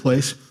secret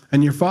place,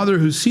 and your Father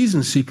who sees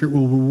in secret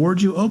will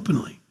reward you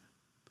openly.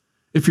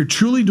 If you're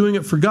truly doing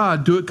it for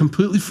God, do it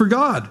completely for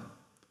God,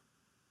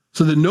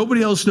 so that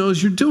nobody else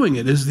knows you're doing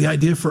it, is the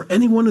idea for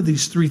any one of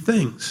these three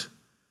things.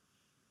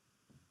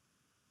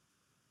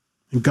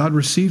 And God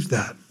receives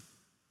that.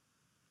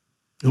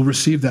 He'll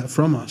receive that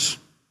from us.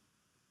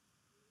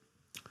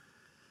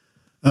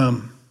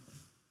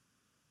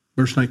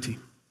 Verse 19.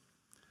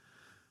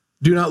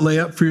 Do not lay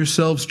up for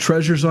yourselves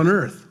treasures on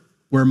earth,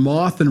 where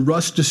moth and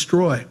rust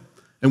destroy,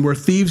 and where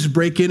thieves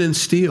break in and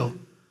steal.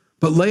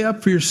 But lay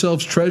up for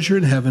yourselves treasure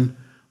in heaven,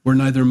 where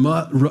neither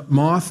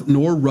moth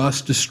nor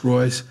rust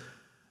destroys,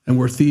 and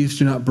where thieves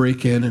do not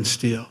break in and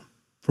steal.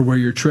 For where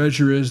your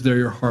treasure is, there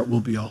your heart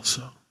will be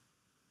also.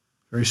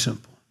 Very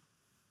simple.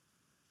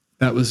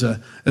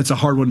 That's a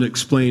hard one to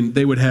explain.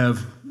 They would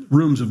have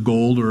rooms of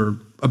gold, or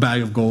a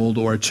bag of gold,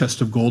 or a chest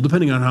of gold,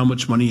 depending on how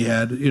much money you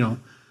had. You know,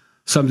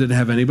 some didn't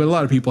have any, but a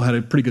lot of people had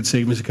a pretty good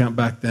savings account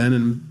back then,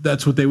 and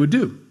that's what they would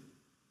do.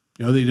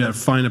 You know, they'd have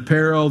fine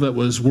apparel that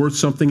was worth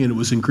something, and it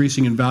was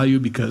increasing in value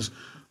because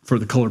for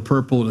the color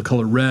purple or the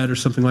color red or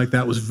something like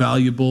that was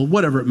valuable,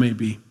 whatever it may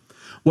be.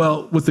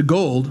 Well, with the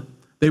gold,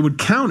 they would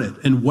count it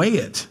and weigh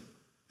it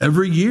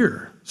every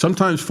year,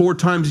 sometimes 4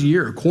 times a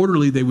year.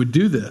 Quarterly, they would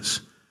do this.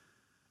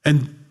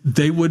 And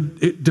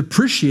it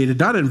depreciated,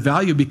 not in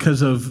value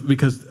because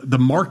the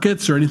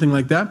markets or anything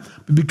like that,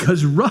 but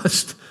because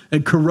rust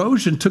and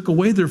corrosion took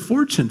away their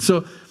fortune.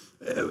 So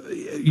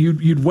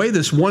you'd weigh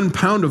this 1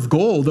 pound of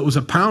gold that was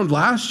a pound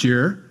last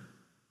year,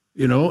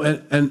 you know,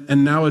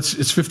 and now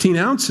it's 15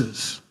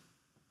 ounces.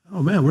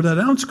 Oh man, where'd that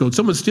ounce go? Did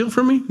someone steal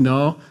from me?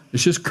 No,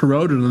 it's just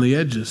corroded on the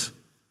edges.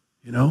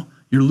 You know,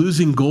 you're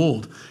losing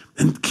gold.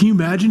 And can you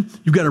imagine?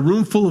 You've got a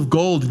room full of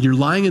gold and you're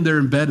lying in there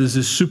in bed as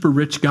this super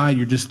rich guy and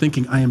you're just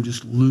thinking, I am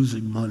just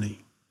losing money.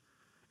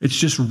 It's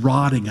just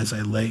rotting as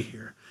I lay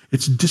here.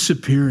 It's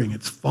disappearing.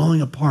 It's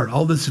falling apart.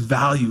 All this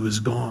value is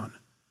gone.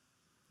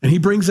 And he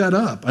brings that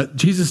up.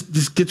 Jesus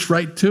just gets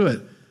right to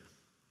it.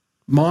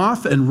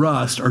 Moth and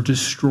rust are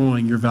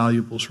destroying your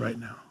valuables right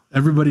now.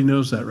 Everybody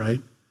knows that, right?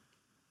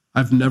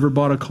 I've never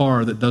bought a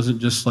car that doesn't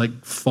just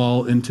like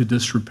fall into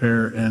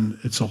disrepair and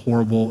it's a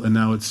horrible, and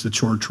now it's the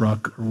chore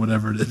truck or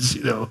whatever it is,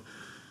 you know.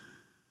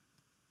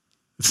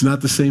 It's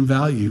not the same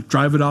value.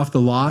 Drive it off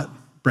the lot,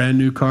 brand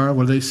new car.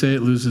 What do they say?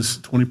 It loses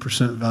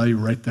 20% value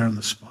right there on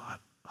the spot.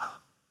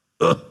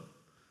 Ugh.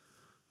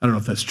 I don't know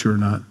if that's true or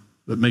not,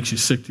 but it makes you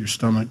sick to your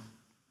stomach.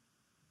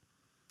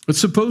 It's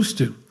supposed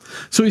to.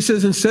 So he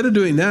says, instead of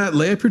doing that,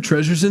 lay up your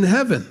treasures in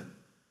heaven,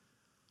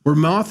 where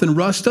moth and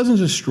rust doesn't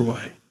destroy.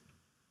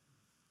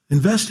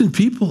 Invest in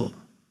people.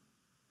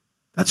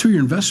 That's where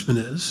your investment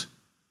is.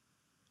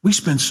 We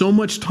spend so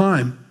much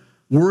time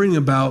worrying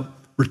about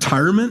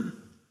retirement.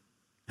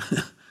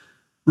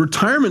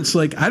 Retirement's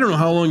like, I don't know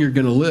how long you're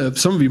going to live.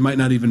 Some of you might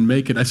not even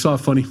make it. I saw a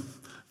funny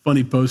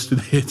post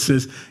today. It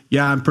says,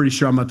 yeah, I'm pretty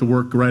sure I'm about to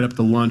work right up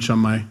to lunch on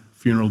my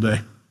funeral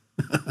day.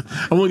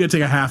 I'm only going to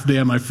take a half day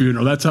on my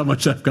funeral. That's how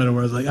much I've got to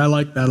work. I was like, I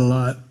like that a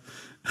lot.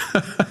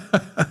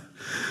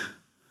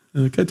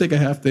 Can I take a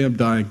half day? I'm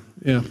dying.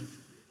 Yeah.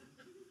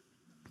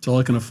 It's all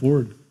I can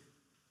afford.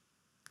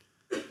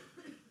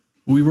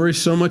 We worry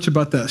so much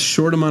about that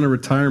short amount of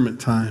retirement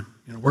time.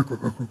 You know, work,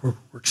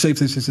 save,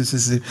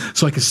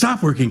 so I can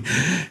stop working.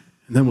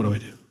 And then what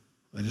do?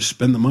 I just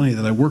spend the money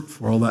that I worked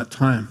for all that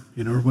time,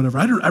 you know, or whatever.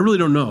 I really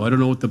don't know. I don't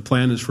know what the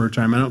plan is for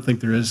retirement. I don't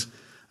think there is.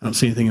 I don't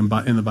see anything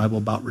in the Bible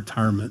about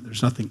retirement.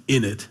 There's nothing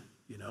in it,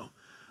 you know.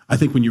 I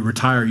think when you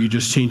retire, you're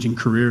just changing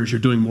careers. You're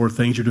doing more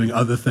things. You're doing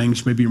other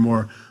things. Maybe you're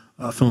more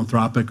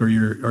philanthropic, or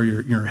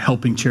you're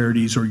helping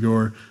charities, or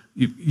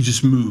you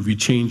just move. You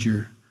change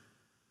your.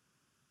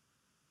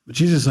 But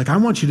Jesus is like, I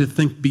want you to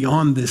think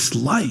beyond this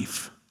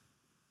life.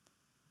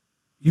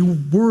 You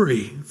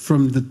worry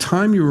from the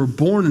time you were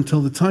born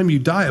until the time you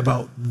die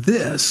about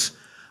this.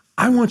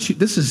 I want you.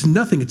 This is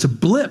nothing. It's a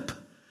blip.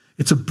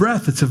 It's a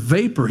breath. It's a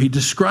vapor. He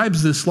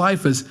describes this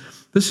life as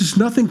this is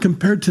nothing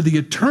compared to the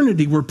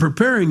eternity we're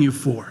preparing you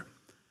for.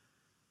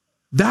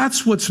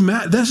 That's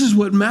this is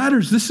what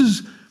matters. This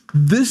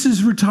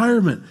is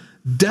retirement.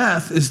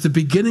 death is the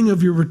beginning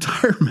of your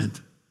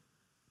retirement.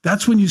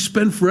 That's when you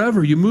spend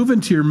forever. You move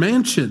into your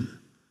mansion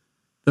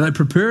that I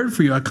prepared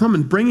for you. I come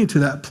and bring you to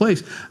that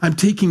place. I'm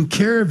taking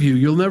care of you.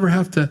 You'll never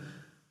have to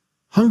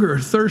hunger or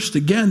thirst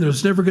again.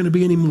 There's never going to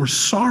be any more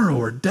sorrow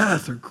or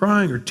death or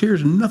crying or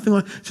tears and nothing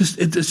like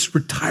that. It's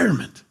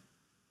retirement.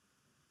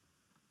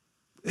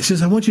 It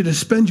says, I want you to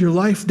spend your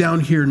life down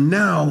here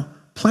now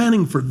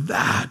planning for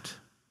that.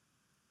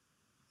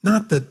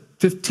 Not the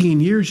 15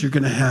 years you're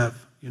going to have,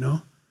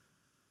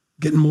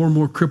 getting more and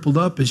more crippled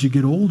up as you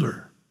get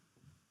older.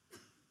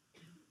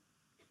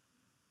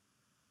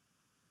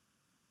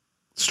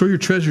 Store your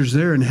treasures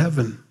there in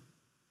heaven.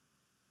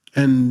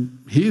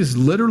 And he is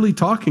literally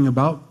talking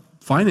about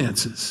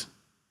finances.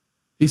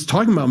 He's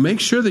talking about make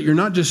sure that you're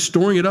not just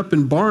storing it up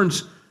in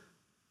barns,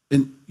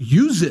 and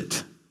use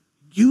it.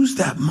 Use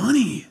that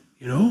money,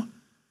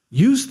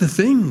 Use the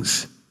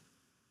things.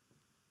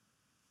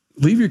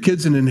 Leave your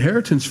kids an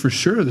inheritance for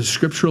sure. There's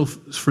scriptural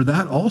for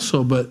that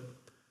also, but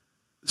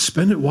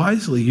spend it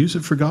wisely. Use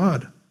it for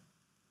God.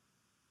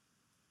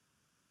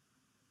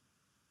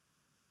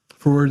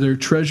 For where their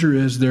treasure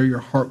is, there your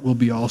heart will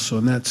be also.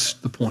 And that's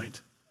the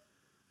point.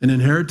 An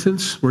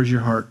inheritance, where's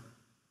your heart?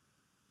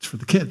 It's for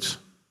the kids.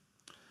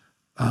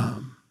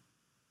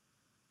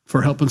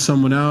 For helping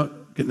someone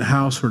out, getting a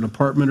house or an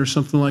apartment or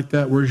something like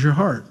that, where's your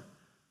heart?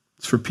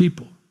 It's for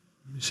people.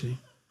 You see?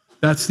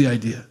 That's the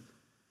idea.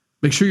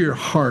 Make sure your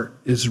heart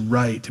is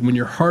right. And when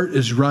your heart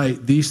is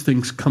right, these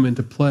things come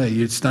into play.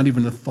 It's not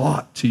even a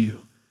thought to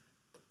you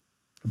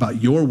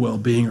about your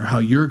well-being or how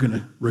you're going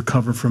to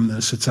recover from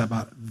this. It's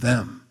about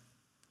them.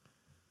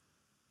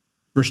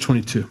 Verse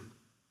 22.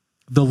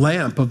 The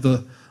lamp of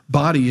the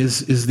body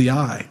is the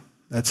eye.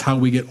 That's how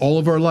we get all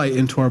of our light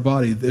into our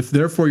body. If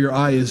therefore your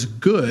eye is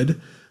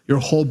good, your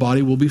whole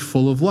body will be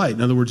full of light.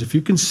 In other words, if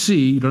you can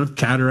see, you don't have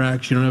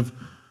cataracts, you don't have,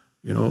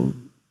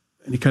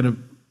 any kind of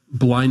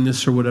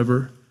blindness or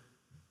whatever,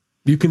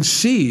 you can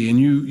see and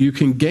you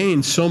can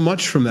gain so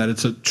much from that.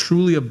 It's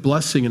truly a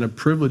blessing and a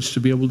privilege to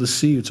be able to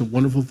see. It's a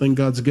wonderful thing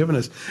God's given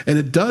us. And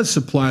it does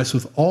supply us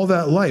with all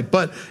that light.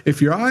 But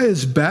if your eye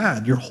is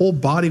bad, your whole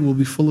body will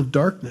be full of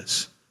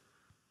darkness.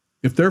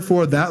 If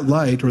therefore that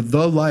light or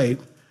the light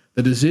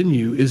that is in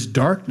you is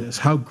darkness,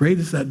 how great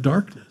is that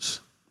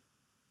darkness?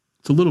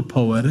 It's a little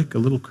poetic, a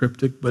little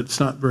cryptic, but it's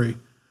not very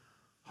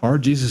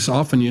hard. Jesus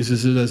often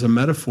uses it as a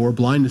metaphor.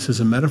 Blindness is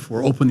a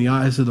metaphor. Open the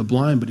eyes of the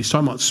blind, but he's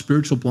talking about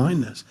spiritual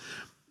blindness.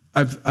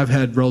 I've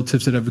had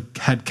relatives that have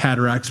had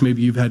cataracts.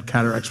 Maybe you've had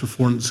cataracts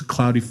before, and it's a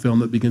cloudy film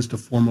that begins to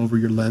form over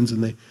your lens,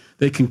 and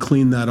they can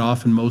clean that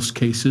off in most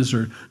cases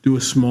or do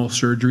a small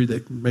surgery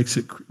that makes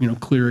it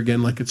clear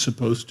again like it's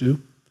supposed to.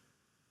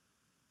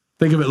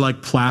 Think of it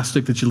like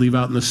plastic that you leave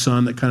out in the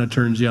sun that kind of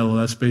turns yellow.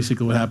 That's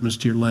basically what happens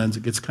to your lens.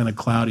 It gets kind of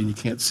cloudy and you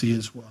can't see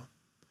as well.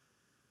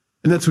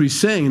 And that's what he's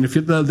saying. And if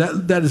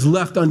that is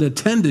left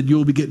unattended, you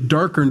will get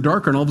darker and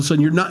darker. And all of a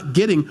sudden, you're not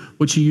getting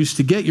what you used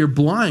to get. You're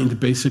blind,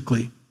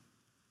 basically.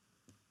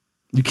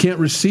 You can't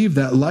receive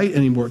that light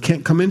anymore. It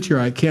can't come into your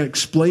eye. It can't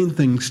explain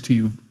things to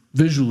you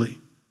visually.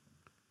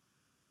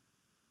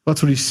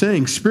 That's what he's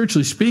saying.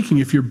 Spiritually speaking,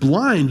 if you're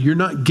blind, you're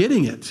not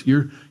getting it.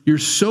 You're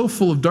so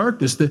full of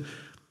darkness that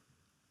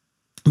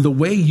the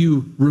way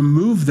you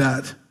remove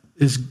that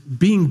is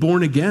being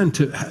born again,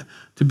 to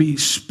be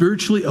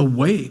spiritually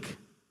awake,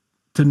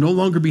 to no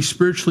longer be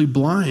spiritually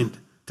blind,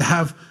 to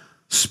have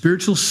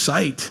spiritual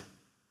sight.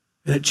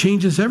 And it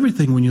changes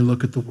everything when you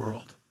look at the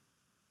world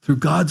through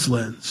God's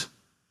lens.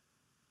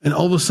 And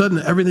all of a sudden,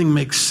 everything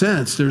makes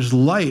sense. There's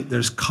light,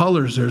 there's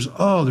colors, there's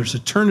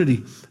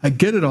eternity. I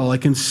get it all. I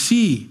can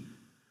see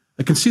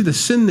the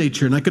sin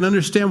nature, and I can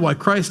understand why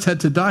Christ had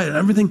to die, and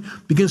everything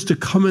begins to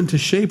come into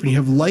shape, and you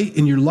have light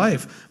in your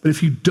life. But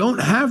if you don't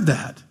have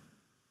that,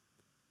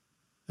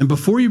 and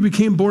before you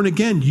became born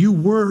again, you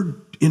were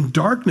in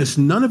darkness,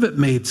 none of it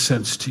made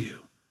sense to you.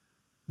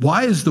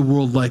 Why is the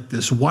world like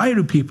this? Why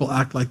do people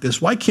act like this?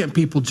 Why can't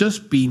people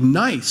just be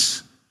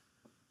nice?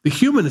 The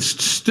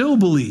humanists still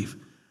believe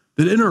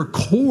that in our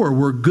core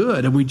we're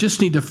good, and we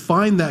just need to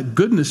find that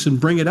goodness and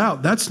bring it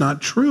out. That's not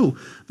true.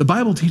 The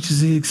Bible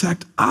teaches the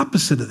exact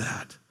opposite of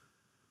that.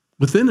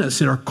 Within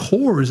us, in our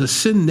core, is a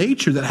sin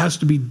nature that has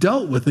to be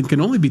dealt with and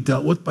can only be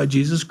dealt with by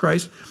Jesus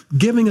Christ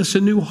giving us a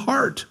new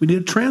heart. We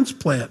need a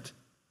transplant.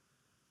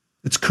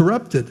 It's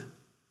corrupted.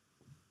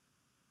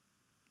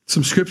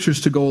 Some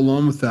scriptures to go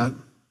along with that.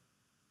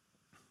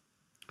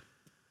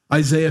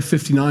 Isaiah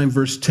 59,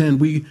 verse 10,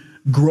 we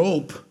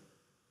grope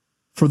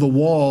for the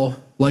wall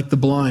like the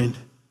blind,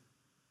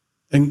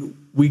 and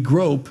we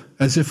grope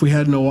as if we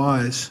had no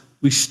eyes.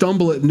 We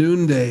stumble at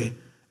noonday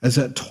as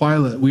at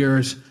twilight. We are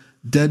as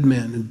dead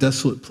men in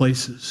desolate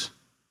places.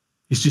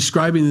 He's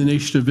describing the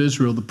nation of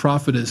Israel, the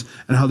prophet is,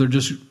 and how they're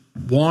just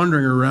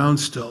wandering around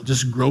still,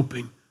 just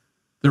groping.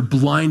 They're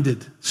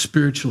blinded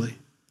spiritually.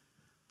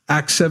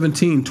 Acts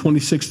 17,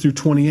 26 through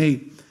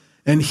 28.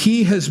 And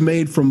he has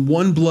made from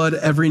one blood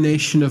every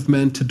nation of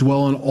men to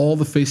dwell on all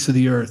the face of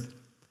the earth,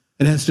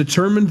 and has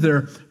determined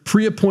their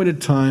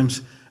pre-appointed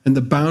times and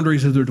the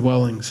boundaries of their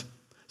dwellings,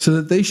 so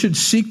that they should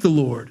seek the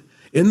Lord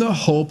in the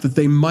hope that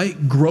they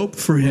might grope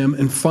for him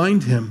and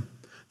find him,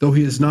 though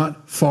he is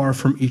not far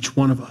from each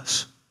one of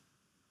us.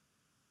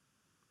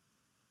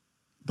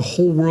 The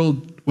whole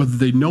world, whether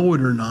they know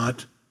it or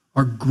not,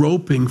 are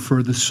groping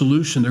for the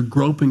solution. They're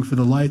groping for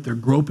the light. They're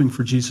groping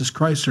for Jesus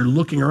Christ. They're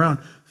looking around,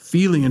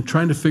 feeling and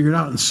trying to figure it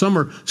out. And some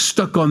are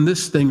stuck on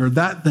this thing or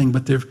that thing,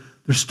 but they're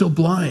still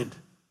blind.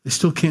 They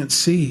still can't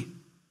see.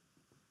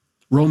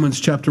 Romans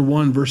chapter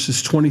 1,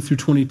 verses 20 through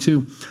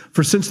 22.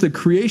 For since the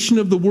creation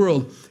of the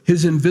world,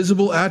 his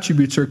invisible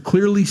attributes are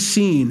clearly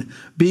seen,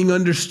 being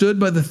understood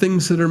by the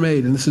things that are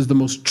made. And this is the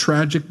most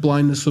tragic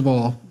blindness of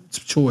all. It's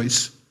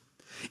choice.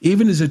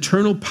 Even his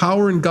eternal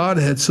power and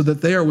Godhead, so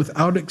that they are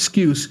without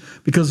excuse,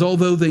 because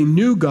although they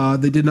knew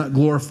God, they did not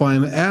glorify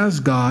him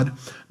as God,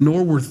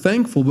 nor were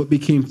thankful, but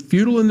became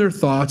futile in their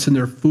thoughts, and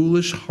their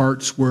foolish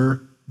hearts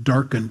were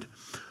darkened.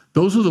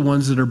 Those are the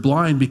ones that are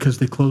blind because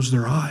they closed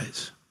their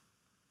eyes.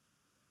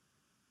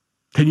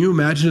 Can you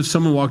imagine if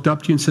someone walked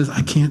up to you and says,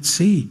 I can't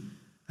see.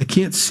 I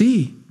can't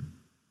see.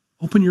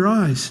 Open your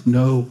eyes.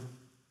 No,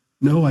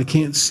 I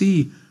can't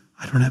see.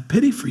 I don't have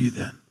pity for you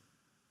then.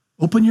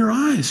 Open your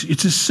eyes.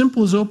 It's as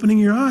simple as opening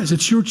your eyes.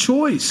 It's your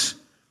choice.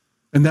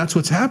 And that's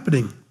what's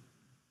happening.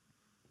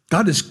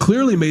 God has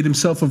clearly made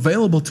himself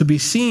available to be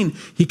seen.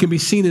 He can be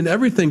seen in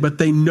everything, but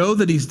they know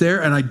that he's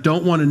there, and I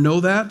don't want to know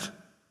that,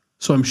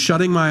 so I'm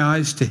shutting my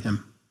eyes to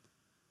him.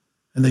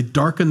 And they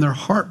darken their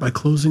heart by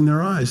closing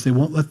their eyes. They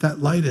won't let that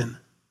light in.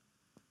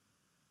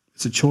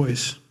 It's a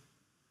choice.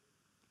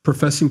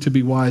 Professing to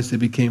be wise, they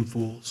became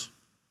fools.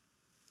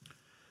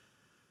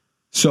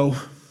 So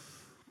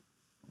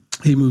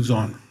he moves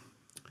on.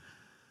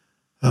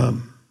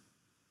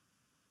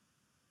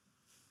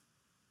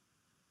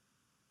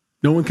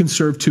 No one can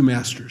serve two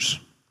masters.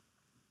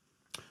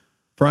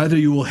 For either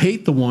you will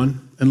hate the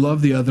one and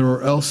love the other,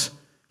 or else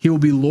he will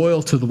be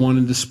loyal to the one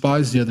and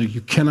despise the other. You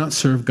cannot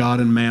serve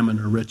God and mammon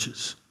or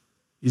riches.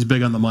 He's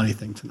big on the money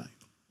thing tonight.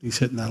 He's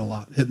hitting that a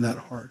lot, hitting that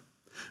hard.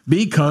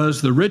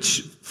 Because the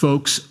rich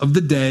folks of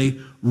the day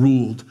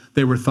ruled.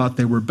 They were thought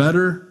they were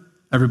better.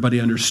 Everybody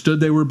understood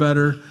they were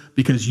better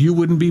because you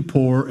wouldn't be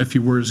poor if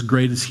you were as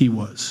great as he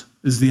was,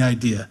 is the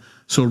idea.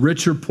 So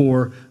rich or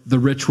poor, the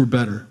rich were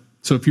better.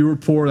 So if you were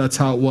poor, that's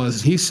how it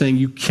was. He's saying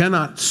you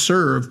cannot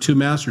serve two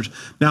masters.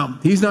 Now,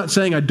 he's not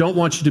saying I don't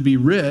want you to be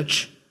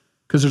rich,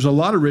 because there's a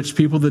lot of rich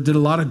people that did a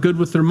lot of good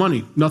with their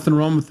money. Nothing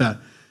wrong with that.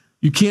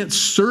 You can't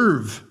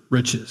serve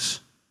riches.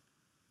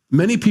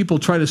 Many people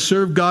try to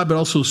serve God, but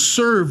also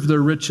serve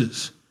their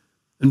riches.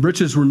 And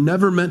riches were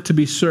never meant to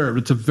be served.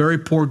 It's a very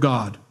poor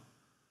God.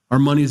 Our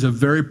money is a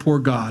very poor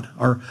God.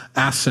 Our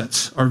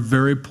assets are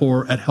very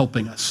poor at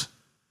helping us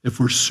if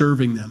we're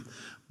serving them.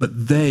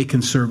 But they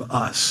can serve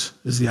us,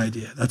 is the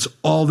idea. That's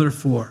all they're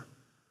for.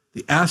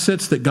 The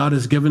assets that God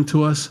has given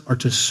to us are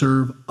to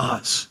serve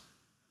us,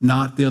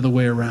 not the other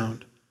way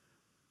around.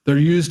 They're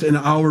used in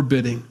our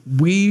bidding.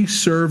 We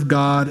serve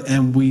God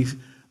and we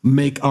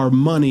make our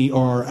money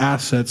or our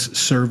assets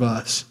serve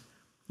us.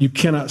 You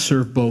cannot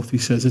serve both, he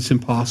says. It's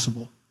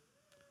impossible.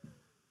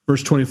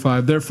 Verse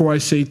 25, therefore I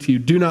say to you,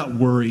 do not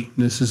worry.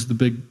 And this is the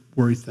big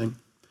worry thing.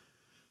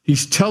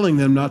 He's telling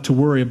them not to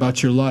worry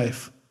about your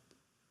life,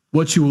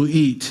 what you will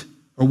eat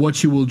or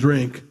what you will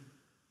drink,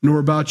 nor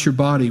about your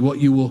body, what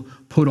you will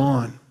put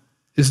on.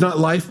 Is not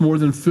life more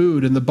than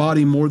food, and the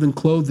body more than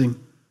clothing?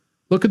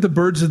 Look at the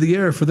birds of the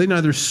air, for they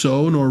neither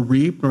sow nor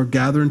reap nor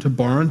gather into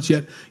barns,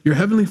 yet your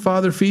heavenly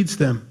Father feeds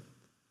them.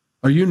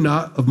 Are you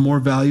not of more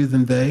value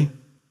than they?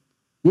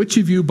 Which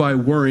of you by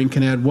worrying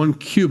can add 1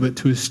 cubit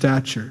to his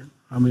stature?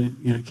 I mean,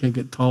 you can't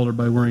get taller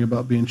by worrying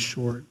about being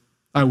short.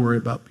 I worry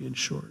about being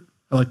short.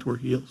 I like to wear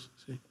heels,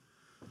 see.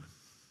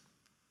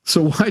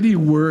 So why do you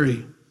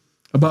worry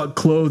about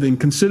clothing?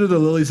 Consider the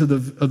lilies of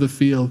the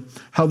field,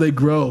 how they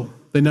grow.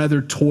 They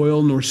neither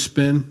toil nor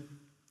spin.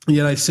 And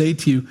yet I say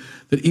to you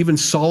that even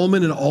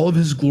Solomon in all of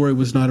his glory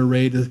was not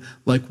arrayed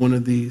like one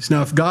of these.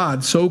 Now, if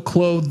God so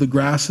clothed the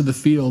grass of the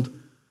field,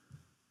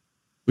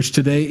 which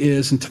today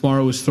is and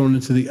tomorrow is thrown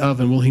into the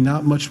oven, will he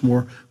not much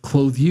more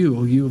clothe you,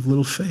 O you of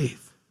little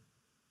faith?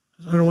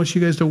 I don't want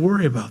you guys to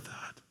worry about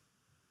that.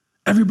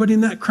 Everybody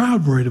in that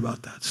crowd worried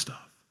about that stuff.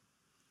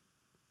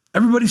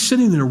 Everybody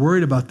sitting there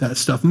worried about that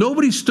stuff.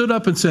 Nobody stood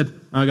up and said,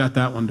 I got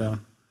that one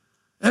down.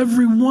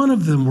 Every one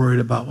of them worried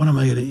about, what am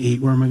I going to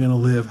eat? Where am I going to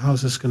live?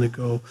 How's this going to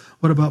go?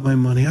 What about my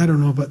money? I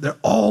don't know, but they're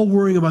all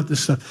worrying about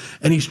this stuff.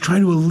 And he's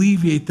trying to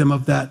alleviate them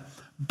of that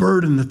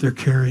burden that they're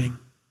carrying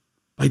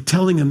by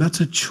telling them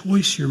that's a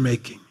choice you're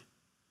making.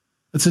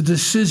 That's a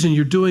decision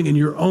you're doing in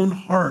your own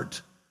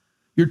heart.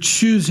 You're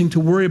choosing to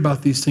worry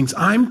about these things.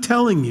 I'm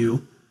telling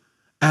you,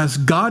 as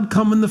God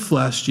come in the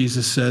flesh,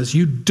 Jesus says,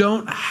 you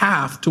don't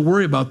have to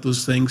worry about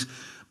those things,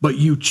 but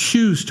you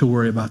choose to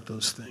worry about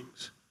those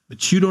things.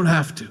 But you don't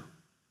have to.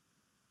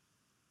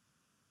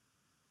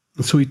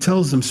 And so he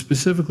tells them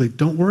specifically,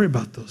 don't worry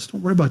about those.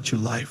 Don't worry about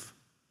your life.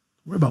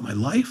 Don't worry about my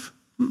life.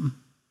 Mm-mm.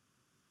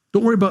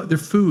 Don't worry about their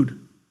food.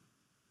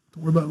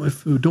 Don't worry about my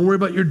food. Don't worry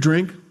about your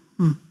drink.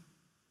 Don't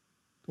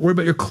worry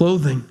about your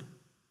clothing. I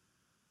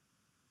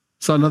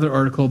saw another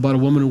article about a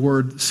woman who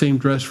wore the same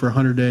dress for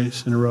 100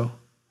 days in a row.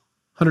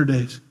 100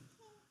 days.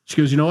 She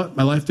goes, you know what?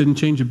 My life didn't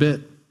change a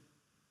bit.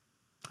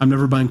 I'm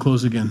never buying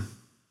clothes again.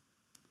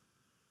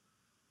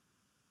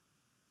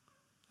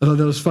 I thought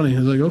that was funny. I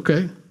was like,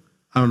 okay.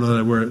 I don't know that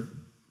I wear it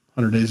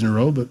 100 days in a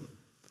row, but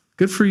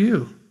good for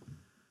you.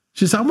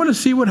 She says, I want to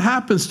see what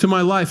happens to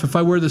my life if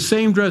I wear the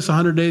same dress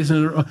 100 days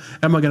in a row.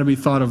 Am I going to be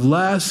thought of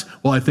less?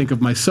 Will I think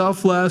of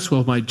myself less?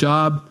 Will my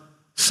job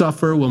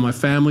suffer? Will my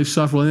family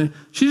suffer?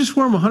 She just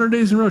wore them 100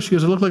 days in a row. She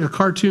goes, I look like a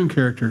cartoon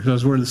character because I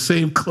was wearing the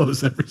same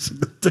clothes every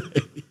single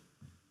day.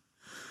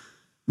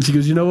 And she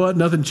goes, you know what?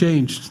 Nothing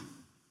changed.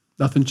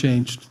 Nothing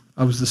changed.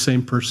 I was the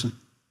same person.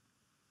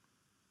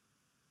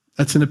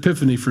 That's an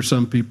epiphany for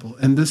some people.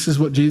 And this is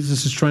what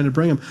Jesus is trying to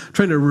bring them,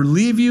 trying to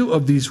relieve you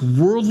of these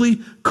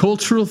worldly,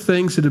 cultural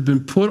things that have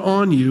been put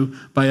on you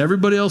by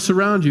everybody else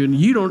around you. And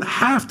you don't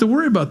have to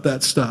worry about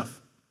that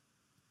stuff.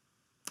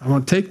 I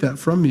want to take that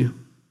from you.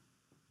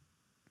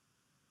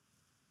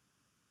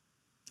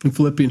 In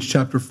Philippians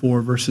chapter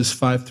 4, verses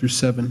 5 through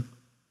 7.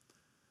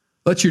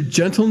 Let your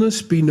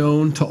gentleness be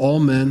known to all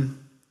men.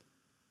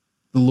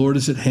 The Lord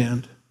is at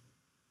hand.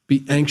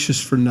 Be anxious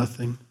for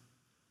nothing,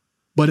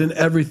 but in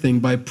everything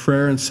by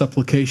prayer and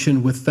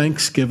supplication with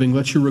thanksgiving,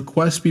 let your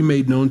requests be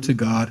made known to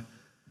God.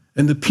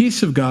 And the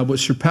peace of God,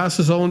 which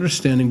surpasses all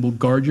understanding, will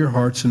guard your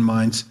hearts and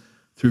minds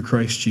through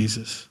Christ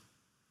Jesus.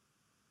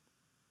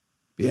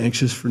 Be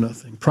anxious for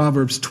nothing.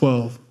 Proverbs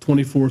 12,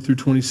 24 through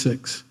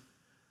 26.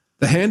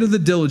 The hand of the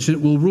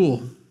diligent will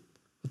rule,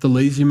 but the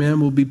lazy man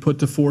will be put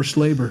to forced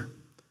labor.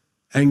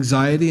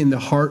 Anxiety in the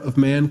heart of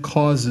man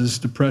causes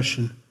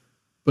depression,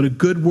 but a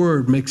good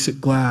word makes it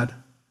glad.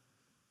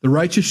 The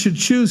righteous should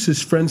choose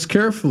his friends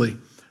carefully,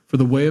 for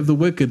the way of the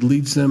wicked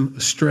leads them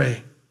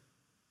astray.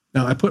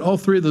 Now, I put all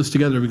three of those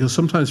together because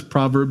sometimes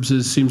Proverbs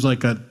seems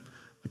like a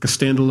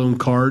standalone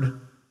card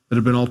that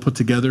have been all put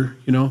together,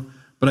 you know.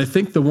 But I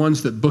think the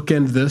ones that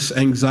bookend this,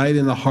 anxiety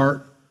in the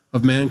heart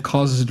of man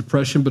causes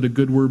depression, but a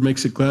good word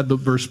makes it glad, the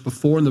verse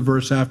before and the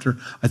verse after,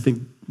 I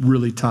think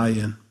really tie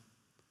in.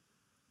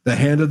 The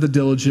hand of the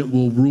diligent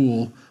will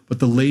rule, but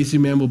the lazy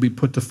man will be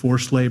put to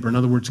forced labor. In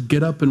other words,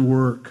 get up and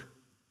work.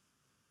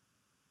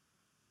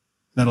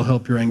 That'll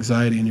help your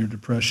anxiety and your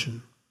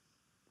depression.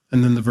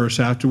 And then the verse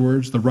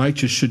afterwards, the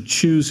righteous should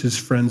choose his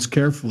friends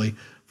carefully,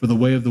 for the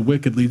way of the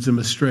wicked leads them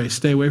astray.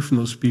 Stay away from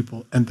those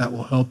people, and that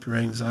will help your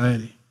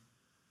anxiety.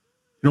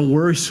 You don't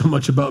worry so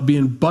much about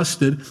being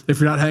busted if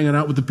you're not hanging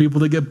out with the people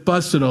that get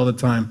busted all the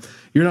time.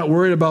 You're not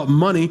worried about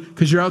money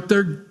because you're out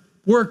there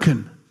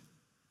working.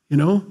 You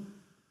know?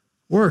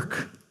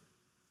 Work.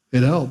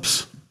 It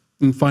helps.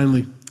 And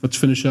finally, let's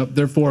finish up.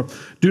 Therefore,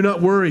 do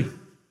not worry,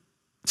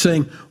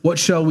 saying, what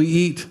shall we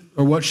eat?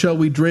 Or what shall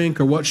we drink?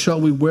 Or what shall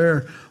we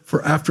wear?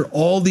 For after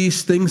all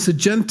these things the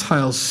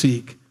Gentiles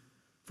seek.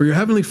 For your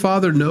heavenly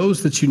Father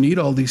knows that you need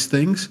all these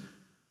things.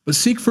 But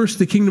seek first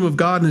the kingdom of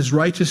God and his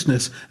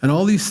righteousness, and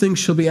all these things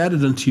shall be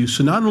added unto you.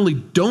 So not only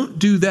don't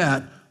do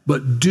that,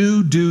 but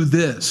do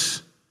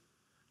this.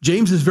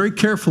 James is very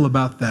careful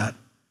about that.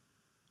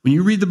 When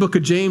you read the book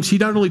of James, he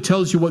not only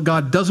tells you what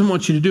God doesn't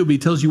want you to do, but he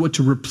tells you what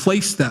to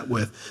replace that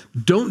with.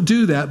 Don't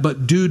do that,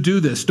 but do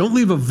this. Don't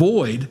leave a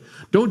void.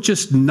 Don't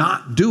just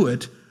not do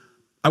it.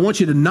 I want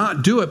you to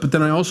not do it, but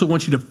then I also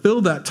want you to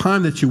fill that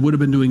time that you would have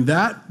been doing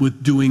that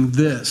with doing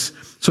this.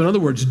 So in other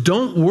words,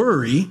 don't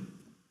worry.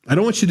 I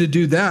don't want you to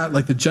do that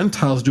like the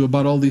Gentiles do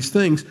about all these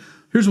things.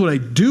 Here's what I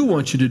do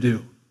want you to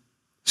do.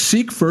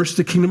 Seek first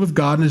the kingdom of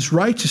God and his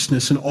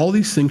righteousness, and all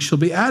these things shall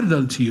be added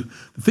unto you.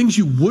 The things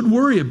you would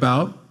worry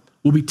about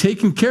will be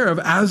taken care of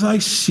as I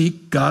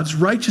seek God's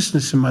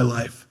righteousness in my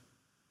life.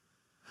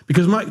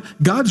 Because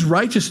God's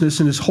righteousness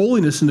and his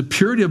holiness and the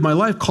purity of my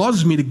life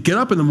causes me to get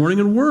up in the morning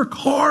and work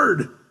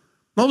hard.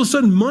 All of a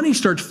sudden, money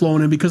starts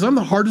flowing in because I'm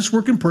the hardest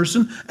working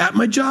person at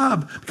my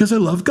job, because I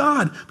love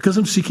God, because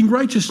I'm seeking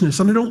righteousness,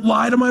 and I don't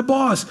lie to my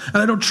boss, and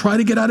I don't try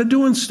to get out of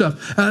doing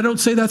stuff, and I don't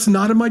say that's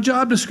not in my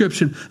job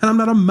description, and I'm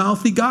not a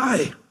mouthy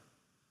guy.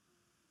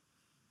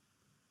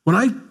 When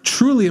I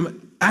truly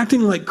am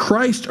acting like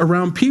Christ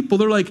around people,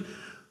 they're like,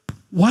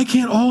 why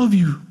can't all of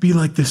you be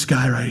like this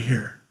guy right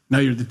here? Now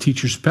you're the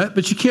teacher's pet,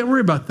 but you can't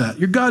worry about that.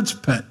 You're God's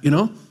pet, you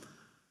know?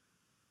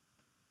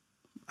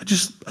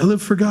 I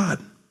live for God.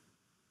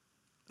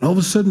 And all of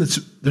a sudden,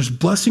 there's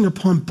blessing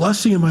upon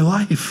blessing in my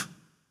life.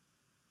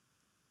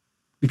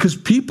 Because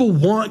people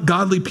want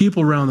godly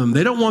people around them.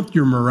 They don't want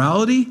your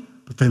morality,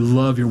 but they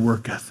love your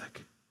work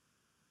ethic.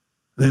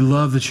 They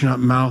love that you're not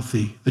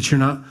mouthy, that you're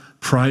not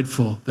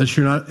prideful, that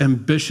you're not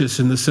ambitious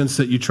in the sense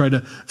that you try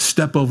to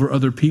step over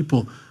other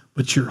people,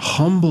 but you're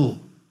humble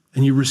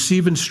and you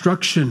receive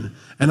instruction.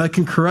 And I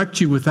can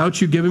correct you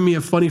without you giving me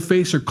a funny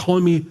face or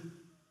calling me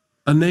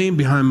a name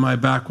behind my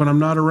back when I'm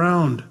not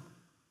around.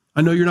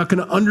 I know you're not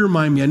going to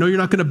undermine me. I know you're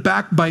not going to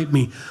backbite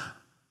me.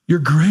 You're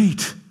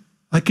great.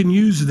 I can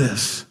use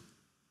this.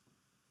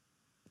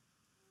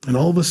 And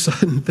all of a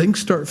sudden,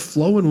 things start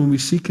flowing when we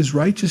seek his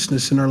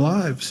righteousness in our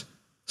lives.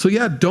 So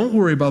yeah, don't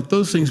worry about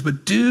those things,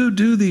 but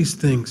do these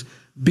things.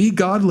 Be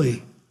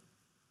godly.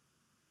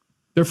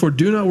 Therefore,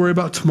 do not worry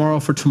about tomorrow,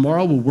 for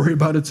tomorrow will worry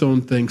about its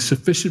own things.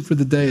 Sufficient for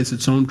the day is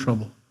its own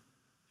trouble.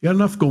 You got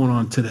enough going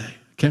on today.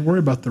 Can't worry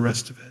about the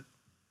rest of it.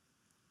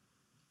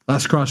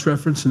 Last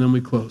cross-reference, and then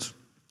we close.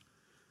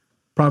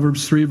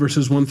 Proverbs 3,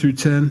 verses 1 through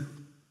 10,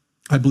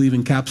 I believe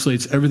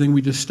encapsulates everything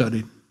we just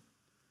studied.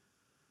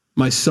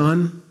 My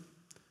son,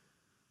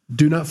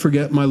 do not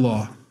forget my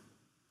law,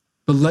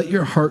 but let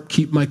your heart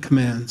keep my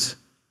commands.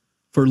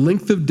 For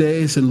length of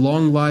days and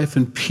long life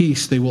and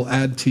peace they will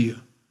add to you.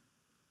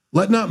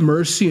 Let not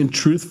mercy and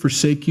truth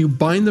forsake you.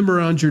 Bind them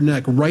around your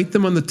neck. Write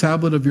them on the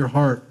tablet of your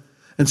heart.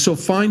 And so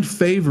find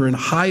favor and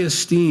high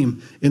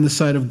esteem in the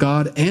sight of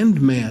God and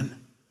man.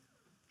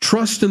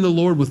 Trust in the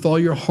Lord with all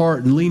your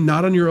heart and lean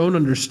not on your own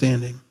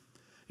understanding.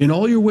 In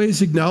all your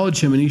ways acknowledge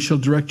him, and he shall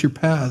direct your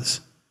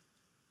paths.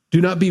 Do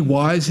not be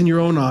wise in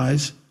your own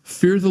eyes.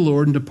 Fear the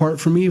Lord and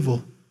depart from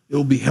evil. It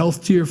will be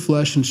health to your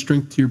flesh and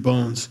strength to your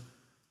bones.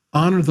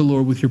 Honor the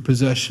Lord with your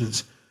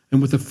possessions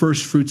and with the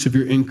first fruits of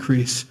your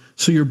increase.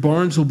 So your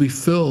barns will be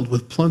filled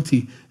with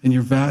plenty and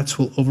your vats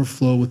will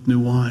overflow with new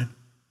wine.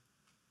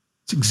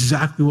 It's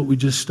exactly what we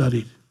just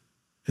studied.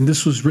 And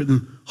this was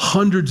written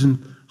hundreds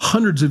and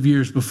hundreds of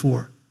years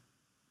before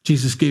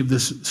Jesus gave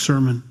this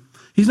sermon.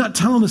 He's not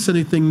telling us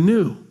anything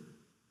new.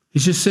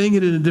 He's just saying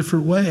it in a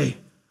different way.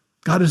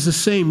 God is the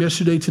same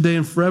yesterday, today,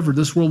 and forever.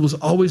 This world was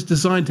always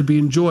designed to be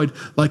enjoyed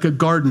like a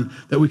garden,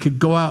 that we could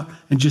go out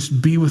and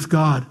just be with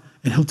God,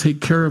 and he'll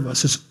take care of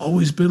us. It's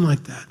always been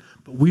like that.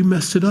 But we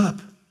messed it up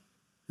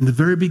in the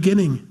very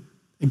beginning.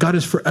 And God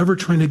is forever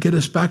trying to get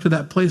us back to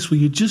that place. Will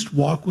you just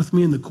walk with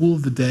me in the cool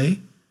of the day?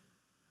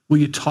 Will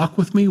you talk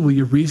with me? Will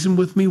you reason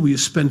with me? Will you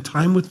spend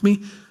time with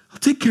me? I'll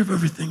take care of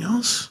everything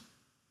else.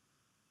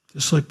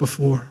 Just like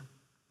before.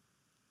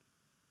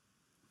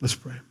 Let's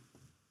pray.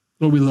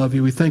 Lord, we love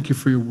you. We thank you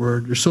for your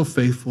word. You're so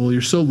faithful.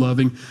 You're so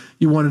loving.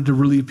 You wanted to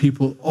relieve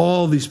people,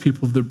 all these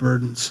people, of their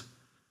burdens.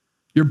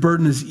 Your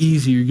burden is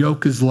easy. Your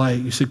yoke is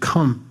light. You said,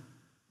 come,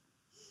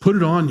 put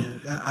it on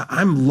you.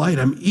 I'm light.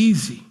 I'm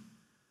easy.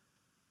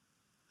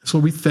 So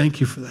we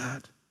thank you for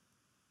that.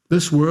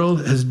 This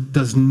world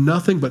does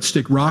nothing but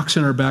stick rocks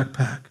in our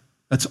backpack.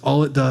 That's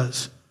all it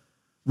does.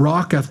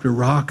 Rock after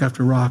rock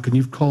after rock. And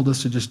you've called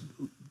us to just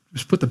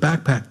put the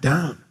backpack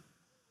down.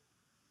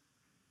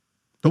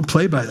 Don't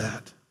play by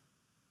that.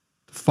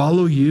 To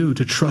follow you,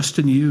 to trust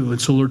in you. And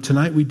so, Lord,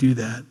 tonight we do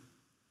that.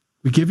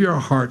 We give you our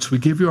hearts. We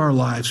give you our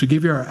lives. We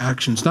give you our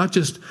actions, not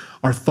just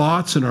our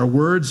thoughts and our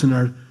words,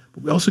 but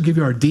we also give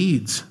you our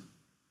deeds.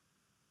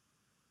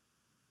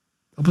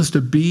 Help us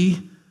to be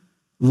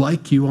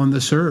like you on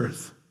this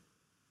earth,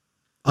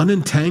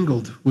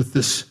 unentangled with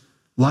this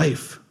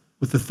life,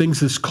 with the things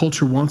this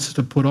culture wants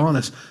to put on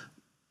us,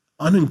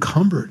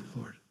 unencumbered,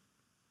 Lord,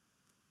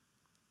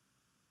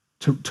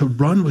 to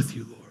run with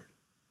you, Lord.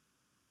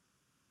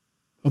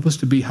 Help us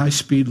to be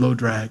high-speed,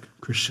 low-drag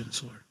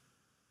Christians, Lord,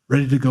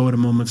 ready to go at a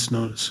moment's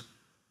notice,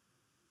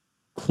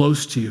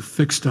 close to you,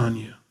 fixed on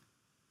you,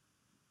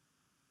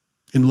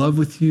 in love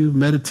with you,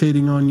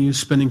 meditating on you,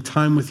 spending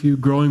time with you,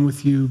 growing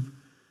with you,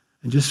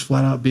 and just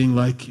flat out being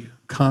like you,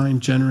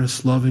 kind,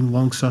 generous, loving,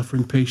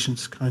 long-suffering,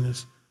 patience,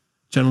 kindness,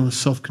 gentleness,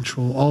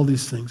 self-control, all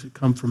these things that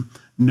come from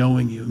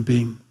knowing you and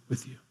being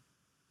with you,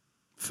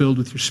 filled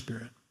with your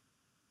Spirit.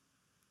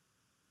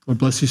 Lord,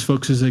 bless these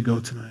folks as they go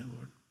tonight,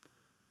 Lord.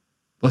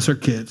 Bless our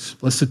kids.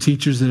 Bless the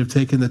teachers that have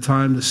taken the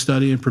time to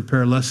study and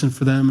prepare a lesson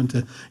for them and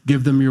to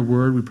give them your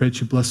word. We pray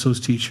that you bless those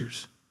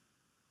teachers.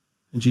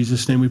 In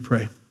Jesus' name we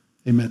pray.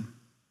 Amen.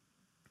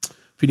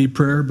 If you need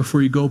prayer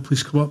before you go,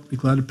 please come up. Be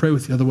glad to pray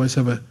with you. Otherwise,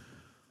 have a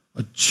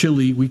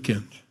chilly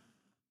weekend.